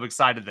weeks. So I'm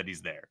excited that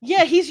he's there.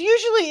 Yeah, he's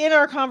usually in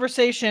our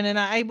conversation, and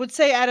I would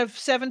say out of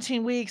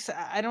 17 weeks,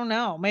 I don't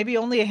know, maybe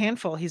only a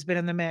handful he's been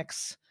in the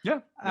mix. Yeah.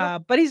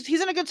 But he's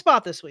in a good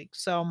spot this week.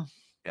 So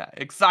yeah,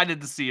 excited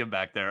to see him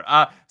back there.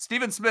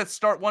 Stephen Smith,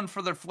 start one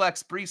for their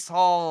flex. Brees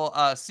Hall,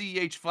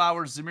 CEH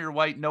Flowers, Zamir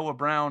White, Noah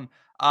Brown.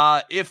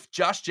 If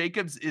Josh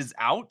Jacobs is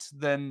out,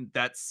 then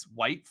that's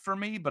White for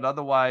me. But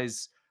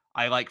otherwise,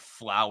 I like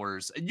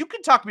Flowers. You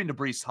can talk me into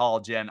Brees Hall,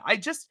 Jen.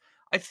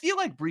 I feel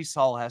like Brees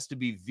Hall has to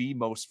be the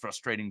most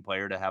frustrating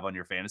player to have on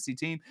your fantasy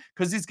team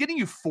because he's getting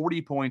you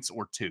 40 points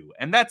or 2,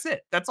 and that's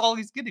it. That's all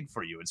he's getting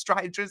for you. It's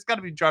got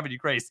to be driving you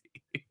crazy.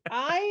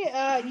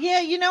 I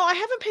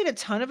haven't paid a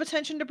ton of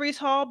attention to Brees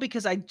Hall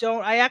because I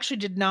actually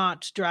did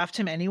not draft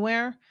him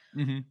anywhere.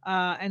 Mm-hmm.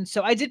 And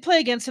so I did play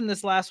against him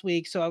this last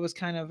week, so I was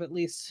kind of at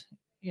least,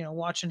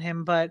 watching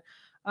him. But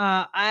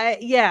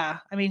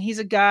he's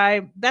a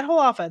guy, that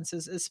whole offense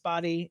is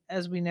spotty,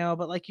 as we know.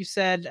 But like you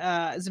said,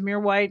 Zamir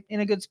White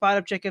in a good spot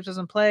if Jacobs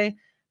doesn't play.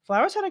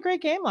 Flowers had a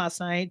great game last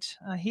night.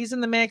 He's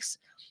in the mix.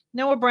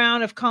 Noah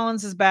Brown, if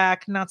Collins is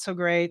back, not so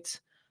great.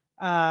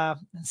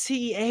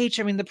 CEH,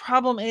 I mean, the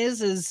problem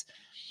is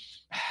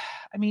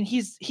I mean,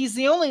 he's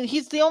the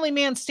only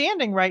man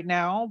standing right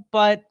now,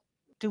 but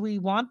do we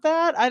want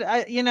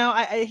that?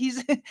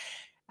 He's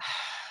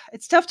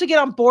it's tough to get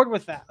on board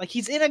with that. Like,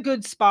 he's in a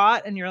good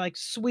spot and you're like,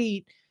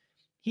 sweet,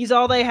 he's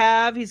all they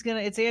have.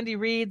 It's Andy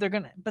Reid.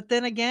 But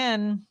then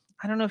again,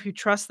 I don't know if you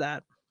trust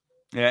that.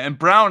 Yeah, and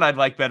Brown I'd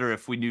like better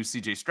if we knew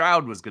CJ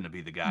Stroud was going to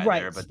be the guy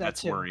right, there, but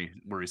that's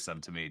worrisome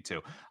to me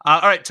too.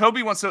 All right,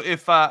 Toby wants to,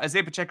 if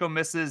Isaiah Pacheco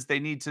misses, they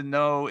need to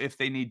know if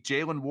they need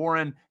Jalen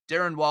Warren,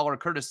 Darren Waller,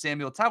 Curtis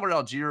Samuel, Tyler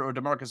Algier, or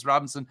Demarcus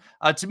Robinson.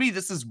 To me,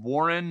 this is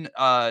Warren,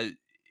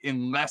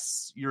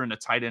 unless you're in a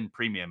tight end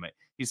premium.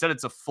 He said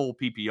it's a full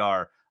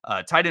PPR.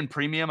 Tight end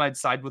premium, I'd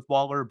side with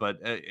Waller, but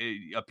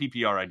a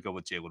PPR, I'd go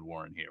with Jalen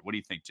Warren here. What do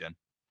you think, Jen?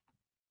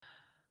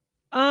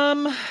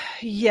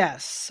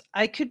 Yes,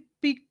 I could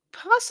be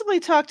possibly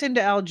talked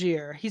into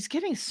Algier. He's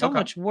getting so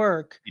much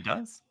work. He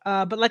does.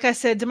 But like I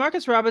said,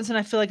 Demarcus Robinson,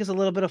 I feel like is a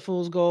little bit of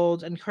fool's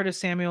gold, and Curtis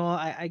Samuel,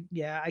 I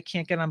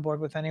can't get on board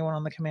with anyone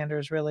on the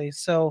Commanders really.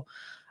 So,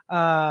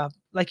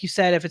 like you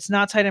said, if it's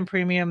not tight end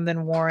premium,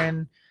 then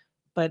Warren,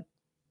 but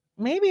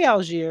maybe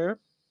Algier.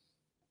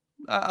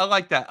 I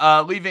like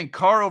that. Leaving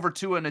Carr over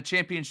Tua in a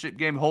championship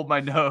game, hold my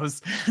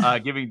nose.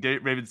 Giving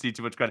Ravens D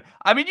too much credit.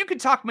 I mean, you could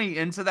talk me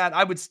into that.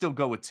 I would still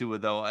go with Tua,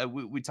 though.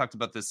 We talked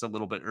about this a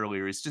little bit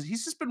earlier. He's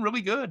just been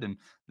really good, and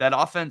that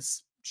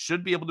offense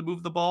should be able to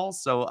move the ball.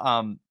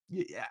 So,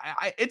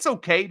 it's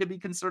okay to be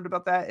concerned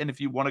about that. And if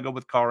you want to go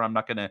with Carr, I'm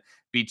not going to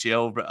beat you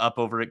up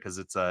over it because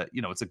it's a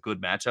good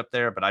matchup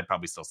there. But I'd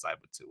probably still side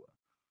with Tua.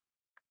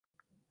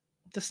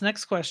 This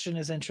next question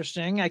is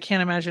interesting. I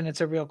can't imagine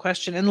it's a real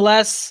question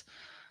unless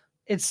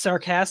it's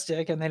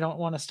sarcastic and they don't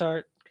want to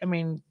start. I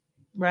mean,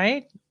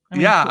 right?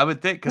 I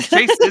would think because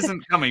Chase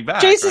isn't coming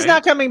back. Chase is right?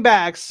 not coming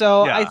back.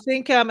 So Yeah. I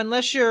think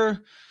unless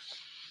you're,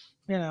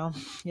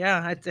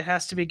 it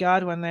has to be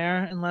Godwin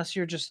there. Unless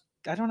you're just,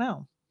 I don't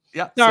know.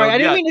 Yeah. Sorry, I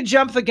didn't mean to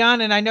jump the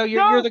gun, and I know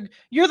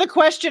you're the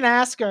question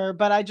asker,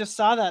 but I just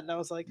saw that and I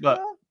was like,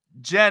 But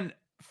Jen,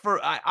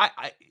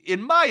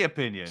 in my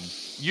opinion,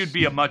 you'd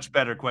be a much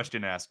better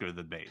question asker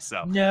than me.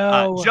 So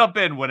no, jump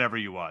in whenever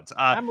you want.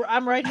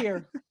 I'm right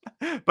here.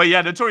 But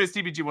yeah, Notorious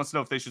TBG wants to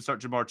know if they should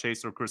start Jamar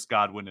Chase or Chris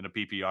Godwin in a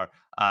PPR.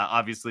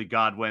 Obviously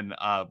Godwin,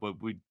 but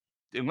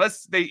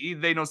unless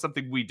they know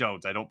something we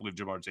don't, I don't believe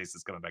Jamar Chase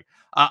is coming back.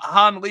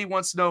 Han Lee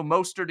wants to know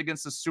Mostert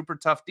against a super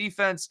tough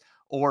defense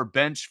or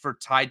bench for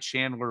Ty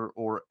Chandler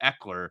or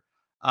Eckler.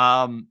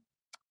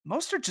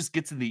 Mostert just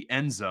gets in the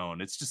end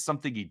zone. It's just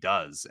something he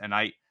does. And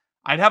I'd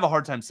have a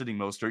hard time sitting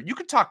Mostert. You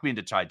could talk me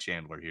into Ty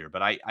Chandler here,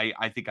 but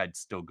I think I'd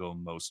still go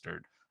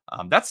Mostert.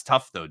 That's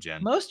tough though,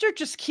 Jen. Mostert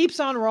just keeps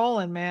on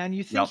rolling, man.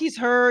 You think he's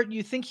hurt.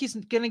 You think he's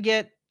going to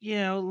get,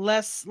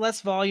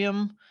 less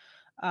volume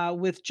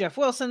with Jeff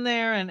Wilson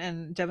there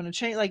and Devin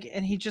Achane,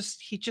 and he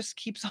just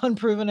keeps on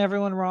proving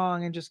everyone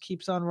wrong and just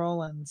keeps on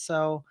rolling.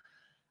 So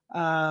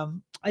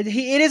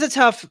it is a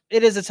tough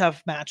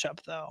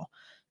matchup though.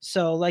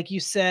 So like you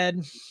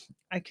said,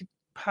 I could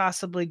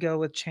possibly go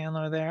with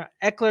Chandler there.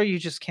 Eckler, you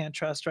just can't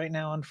trust right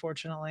now,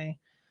 unfortunately.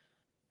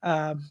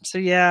 So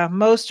yeah,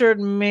 Mostert,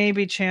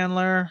 maybe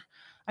Chandler.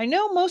 I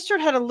know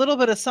Mostert had a little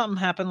bit of something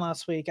happen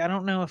last week. I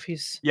don't know if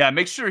he's. Yeah,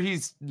 make sure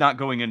he's not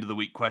going into the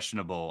week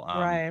questionable.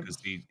 Right. Because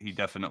he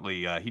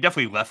definitely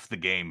left the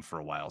game for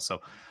a while. So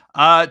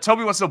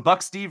Toby wants to know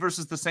Bucks D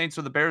versus the Saints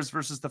or the Bears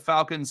versus the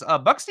Falcons.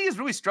 Bucks D has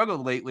really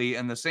struggled lately,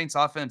 and the Saints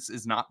offense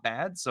is not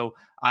bad. So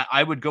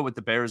I would go with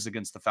the Bears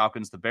against the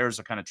Falcons. The Bears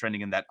are kind of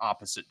trending in that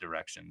opposite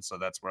direction. So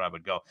that's where I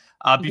would go.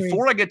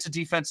 Before I get to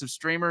defensive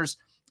streamers,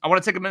 I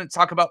want to take a minute to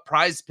talk about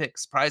Prize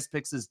Picks. Prize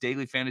Picks is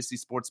daily fantasy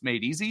sports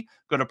made easy.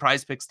 Go to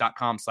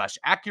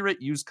prizepicks.com/accurate.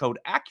 Use code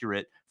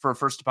accurate for a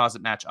first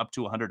deposit match up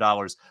to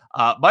 $100.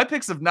 My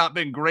picks have not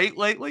been great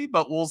lately,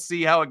 but we'll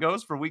see how it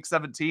goes for week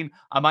 17.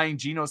 I'm eyeing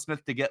Geno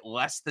Smith to get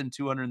less than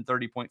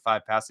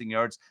 230.5 passing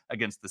yards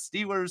against the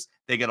Steelers.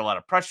 They get a lot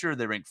of pressure.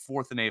 They rank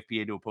 4th in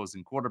AFPA to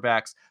opposing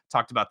quarterbacks.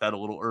 Talked about that a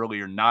little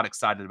earlier. Not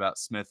excited about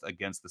Smith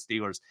against the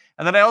Steelers.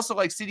 And then I also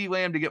like CeeDee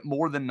Lamb to get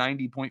more than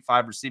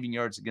 90.5 receiving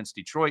yards against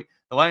Detroit.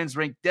 The Lions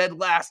rank dead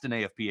last in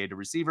AFPA to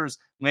receivers.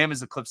 Lamb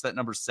has eclipsed that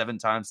number 7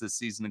 times this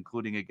season,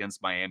 including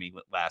against Miami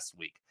last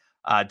week.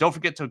 Don't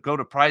forget to go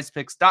to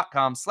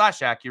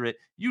prizepicks.com/accurate.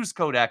 Use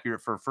code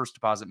accurate for a first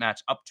deposit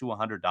match up to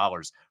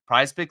 $100.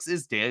 Prize Picks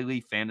is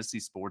daily fantasy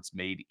sports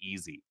made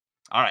easy.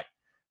 All right,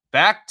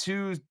 back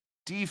to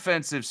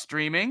defensive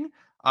streaming.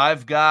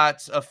 I've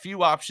got a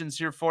few options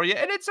here for you,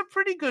 and it's a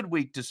pretty good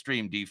week to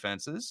stream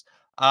defenses.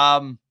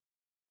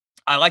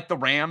 I like the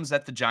Rams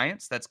at the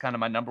Giants. That's kind of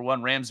my number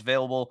one. Rams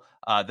available.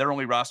 They're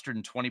only rostered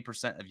in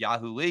 20% of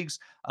Yahoo leagues.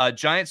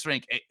 Giants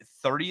rank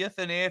 30th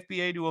in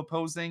AFBA to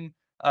opposing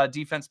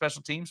defense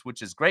special teams,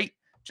 which is great.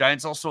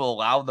 Giants also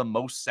allow the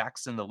most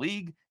sacks in the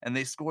league, and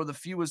they score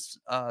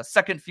the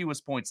second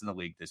fewest points in the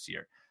league this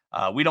year.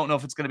 We don't know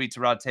if it's going to be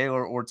Tyrod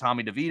Taylor or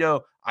Tommy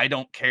DeVito. I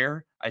don't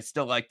care. I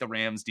still like the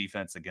Rams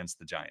defense against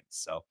the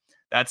Giants. So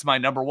that's my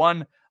number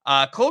one.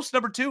 Close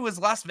number 2 is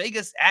Las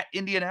Vegas at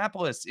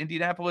Indianapolis.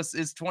 Indianapolis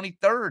is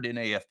 23rd in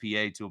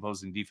AFPA to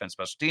opposing defense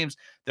special teams.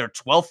 They're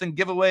 12th in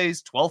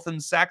giveaways, 12th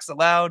in sacks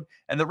allowed,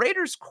 and the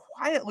Raiders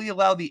quietly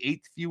allow the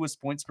 8th fewest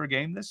points per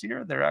game this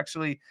year. They're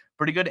actually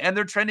pretty good, and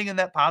they're trending in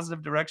that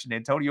positive direction.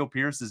 Antonio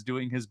Pierce is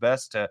doing his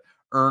best to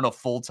earn a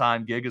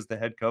full-time gig as the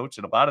head coach,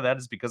 and a lot of that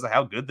is because of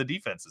how good the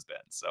defense has been.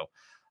 So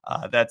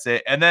that's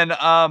it. And then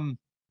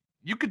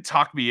you could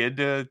talk me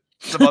into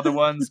some other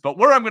ones, but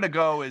where I'm going to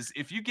go is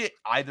if you get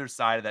either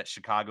side of that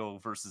Chicago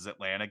versus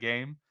Atlanta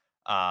game,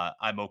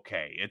 I'm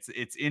okay.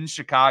 It's in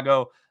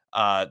Chicago.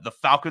 The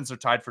Falcons are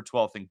tied for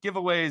 12th in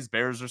giveaways.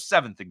 Bears are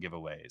 7th in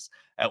giveaways.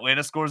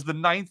 Atlanta scores the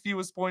 9th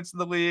fewest points in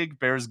the league.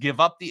 Bears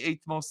give up the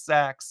 8th most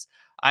sacks.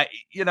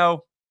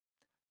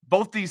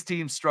 Both these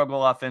teams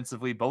struggle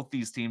offensively. Both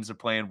these teams are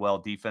playing well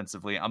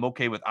defensively. I'm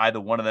okay with either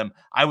one of them.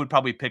 I would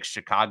probably pick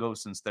Chicago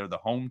since they're the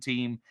home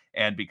team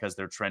and because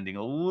they're trending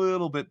a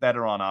little bit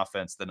better on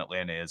offense than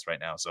Atlanta is right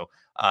now. So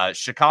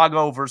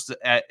Chicago versus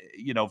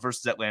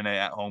Atlanta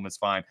at home is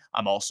fine.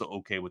 I'm also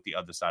okay with the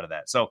other side of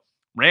that. So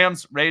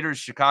Rams, Raiders,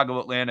 Chicago,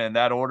 Atlanta in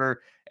that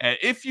order. And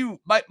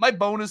my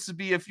bonus would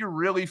be if you're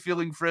really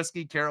feeling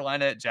frisky,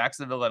 Carolina at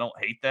Jacksonville. I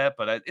don't hate that,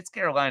 but it's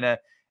Carolina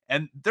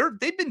And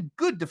they've been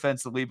good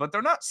defensively, but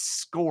they're not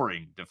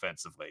scoring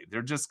defensively.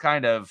 They're just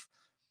kind of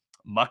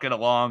mucking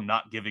along,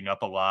 not giving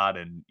up a lot,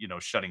 and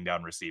shutting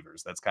down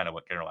receivers. That's kind of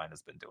what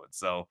Carolina's been doing.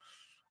 So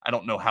I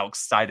don't know how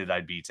excited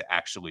I'd be to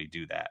actually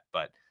do that.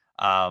 But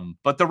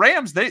the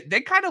Rams, they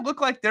kind of look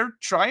like they're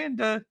trying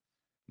to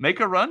make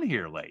a run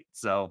here late.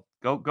 So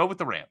go with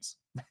the Rams.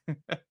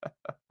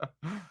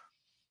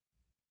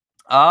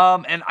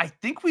 And I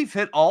think we've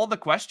hit all the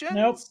questions.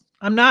 Nope.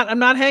 I'm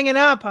not hanging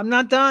up. I'm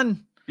not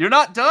done. You're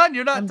not done.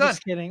 You're not I'm done.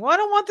 just kidding. Well, I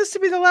don't want this to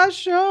be the last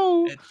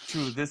show. It's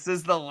true. This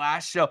is the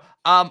last show.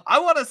 I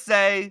want to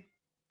say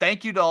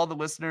thank you to all the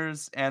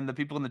listeners and the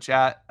people in the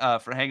chat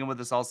for hanging with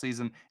us all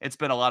season. It's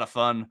been a lot of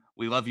fun.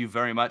 We love you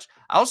very much.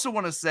 I also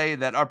want to say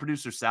that our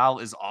producer Sal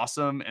is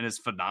awesome and is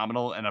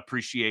phenomenal, and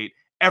appreciate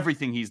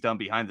everything he's done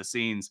behind the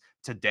scenes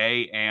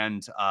today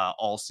and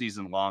all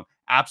season long.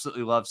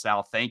 Absolutely love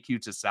Sal. Thank you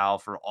to Sal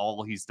for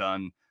all he's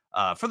done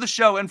for the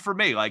show and for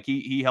me. Like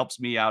he helps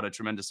me out a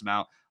tremendous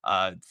amount.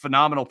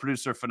 Phenomenal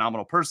producer,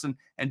 phenomenal person.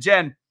 And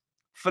Jen,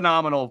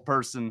 phenomenal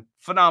person,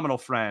 phenomenal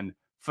friend,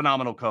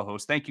 phenomenal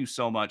co-host. Thank you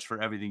so much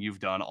for everything you've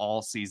done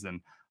all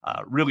season.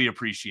 Really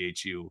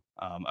appreciate you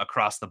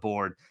across the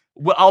board.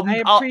 Well, I'll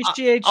miss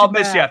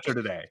you after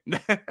today.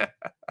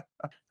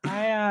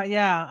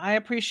 I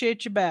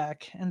appreciate you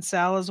back, and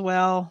Sal as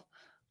well.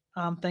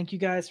 Thank you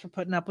guys for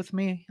putting up with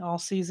me all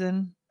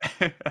season.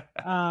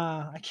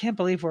 I can't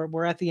believe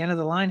we're at the end of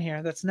the line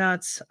here. That's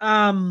nuts.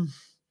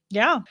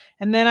 Yeah.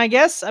 And then I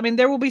guess,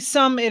 there will be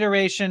some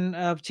iteration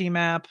of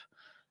TMAP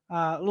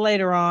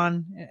later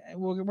on.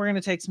 We're going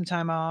to take some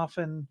time off,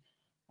 and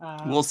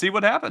we'll see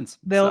what happens.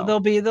 There'll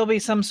be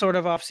some sort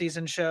of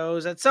off-season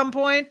shows at some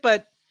point,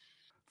 but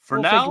for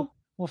now,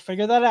 we'll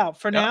figure that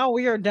out. For now,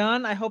 we are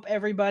done. I hope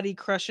everybody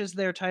crushes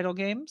their title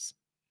games,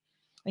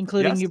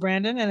 including you,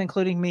 Brandon, and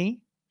including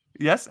me.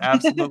 Yes,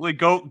 absolutely.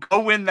 Go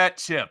win that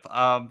chip.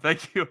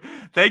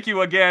 Thank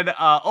you again.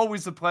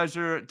 Always a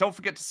pleasure. Don't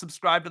forget to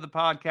subscribe to the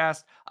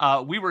podcast.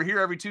 We were here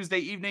every Tuesday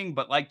evening,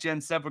 but like Jen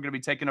said, we're going to be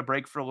taking a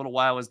break for a little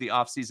while as the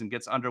off season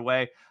gets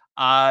underway.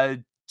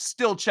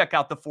 Still check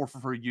out the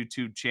 4for4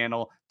 YouTube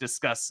channel.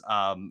 Discuss,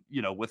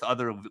 with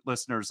other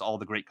listeners, all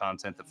the great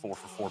content that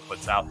 4for4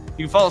 puts out.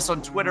 You can follow us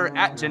on Twitter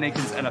at Jen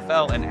Akins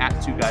NFL and at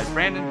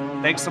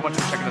 2guysbrandon. Thanks so much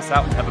for checking us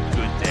out, and have a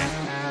good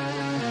day.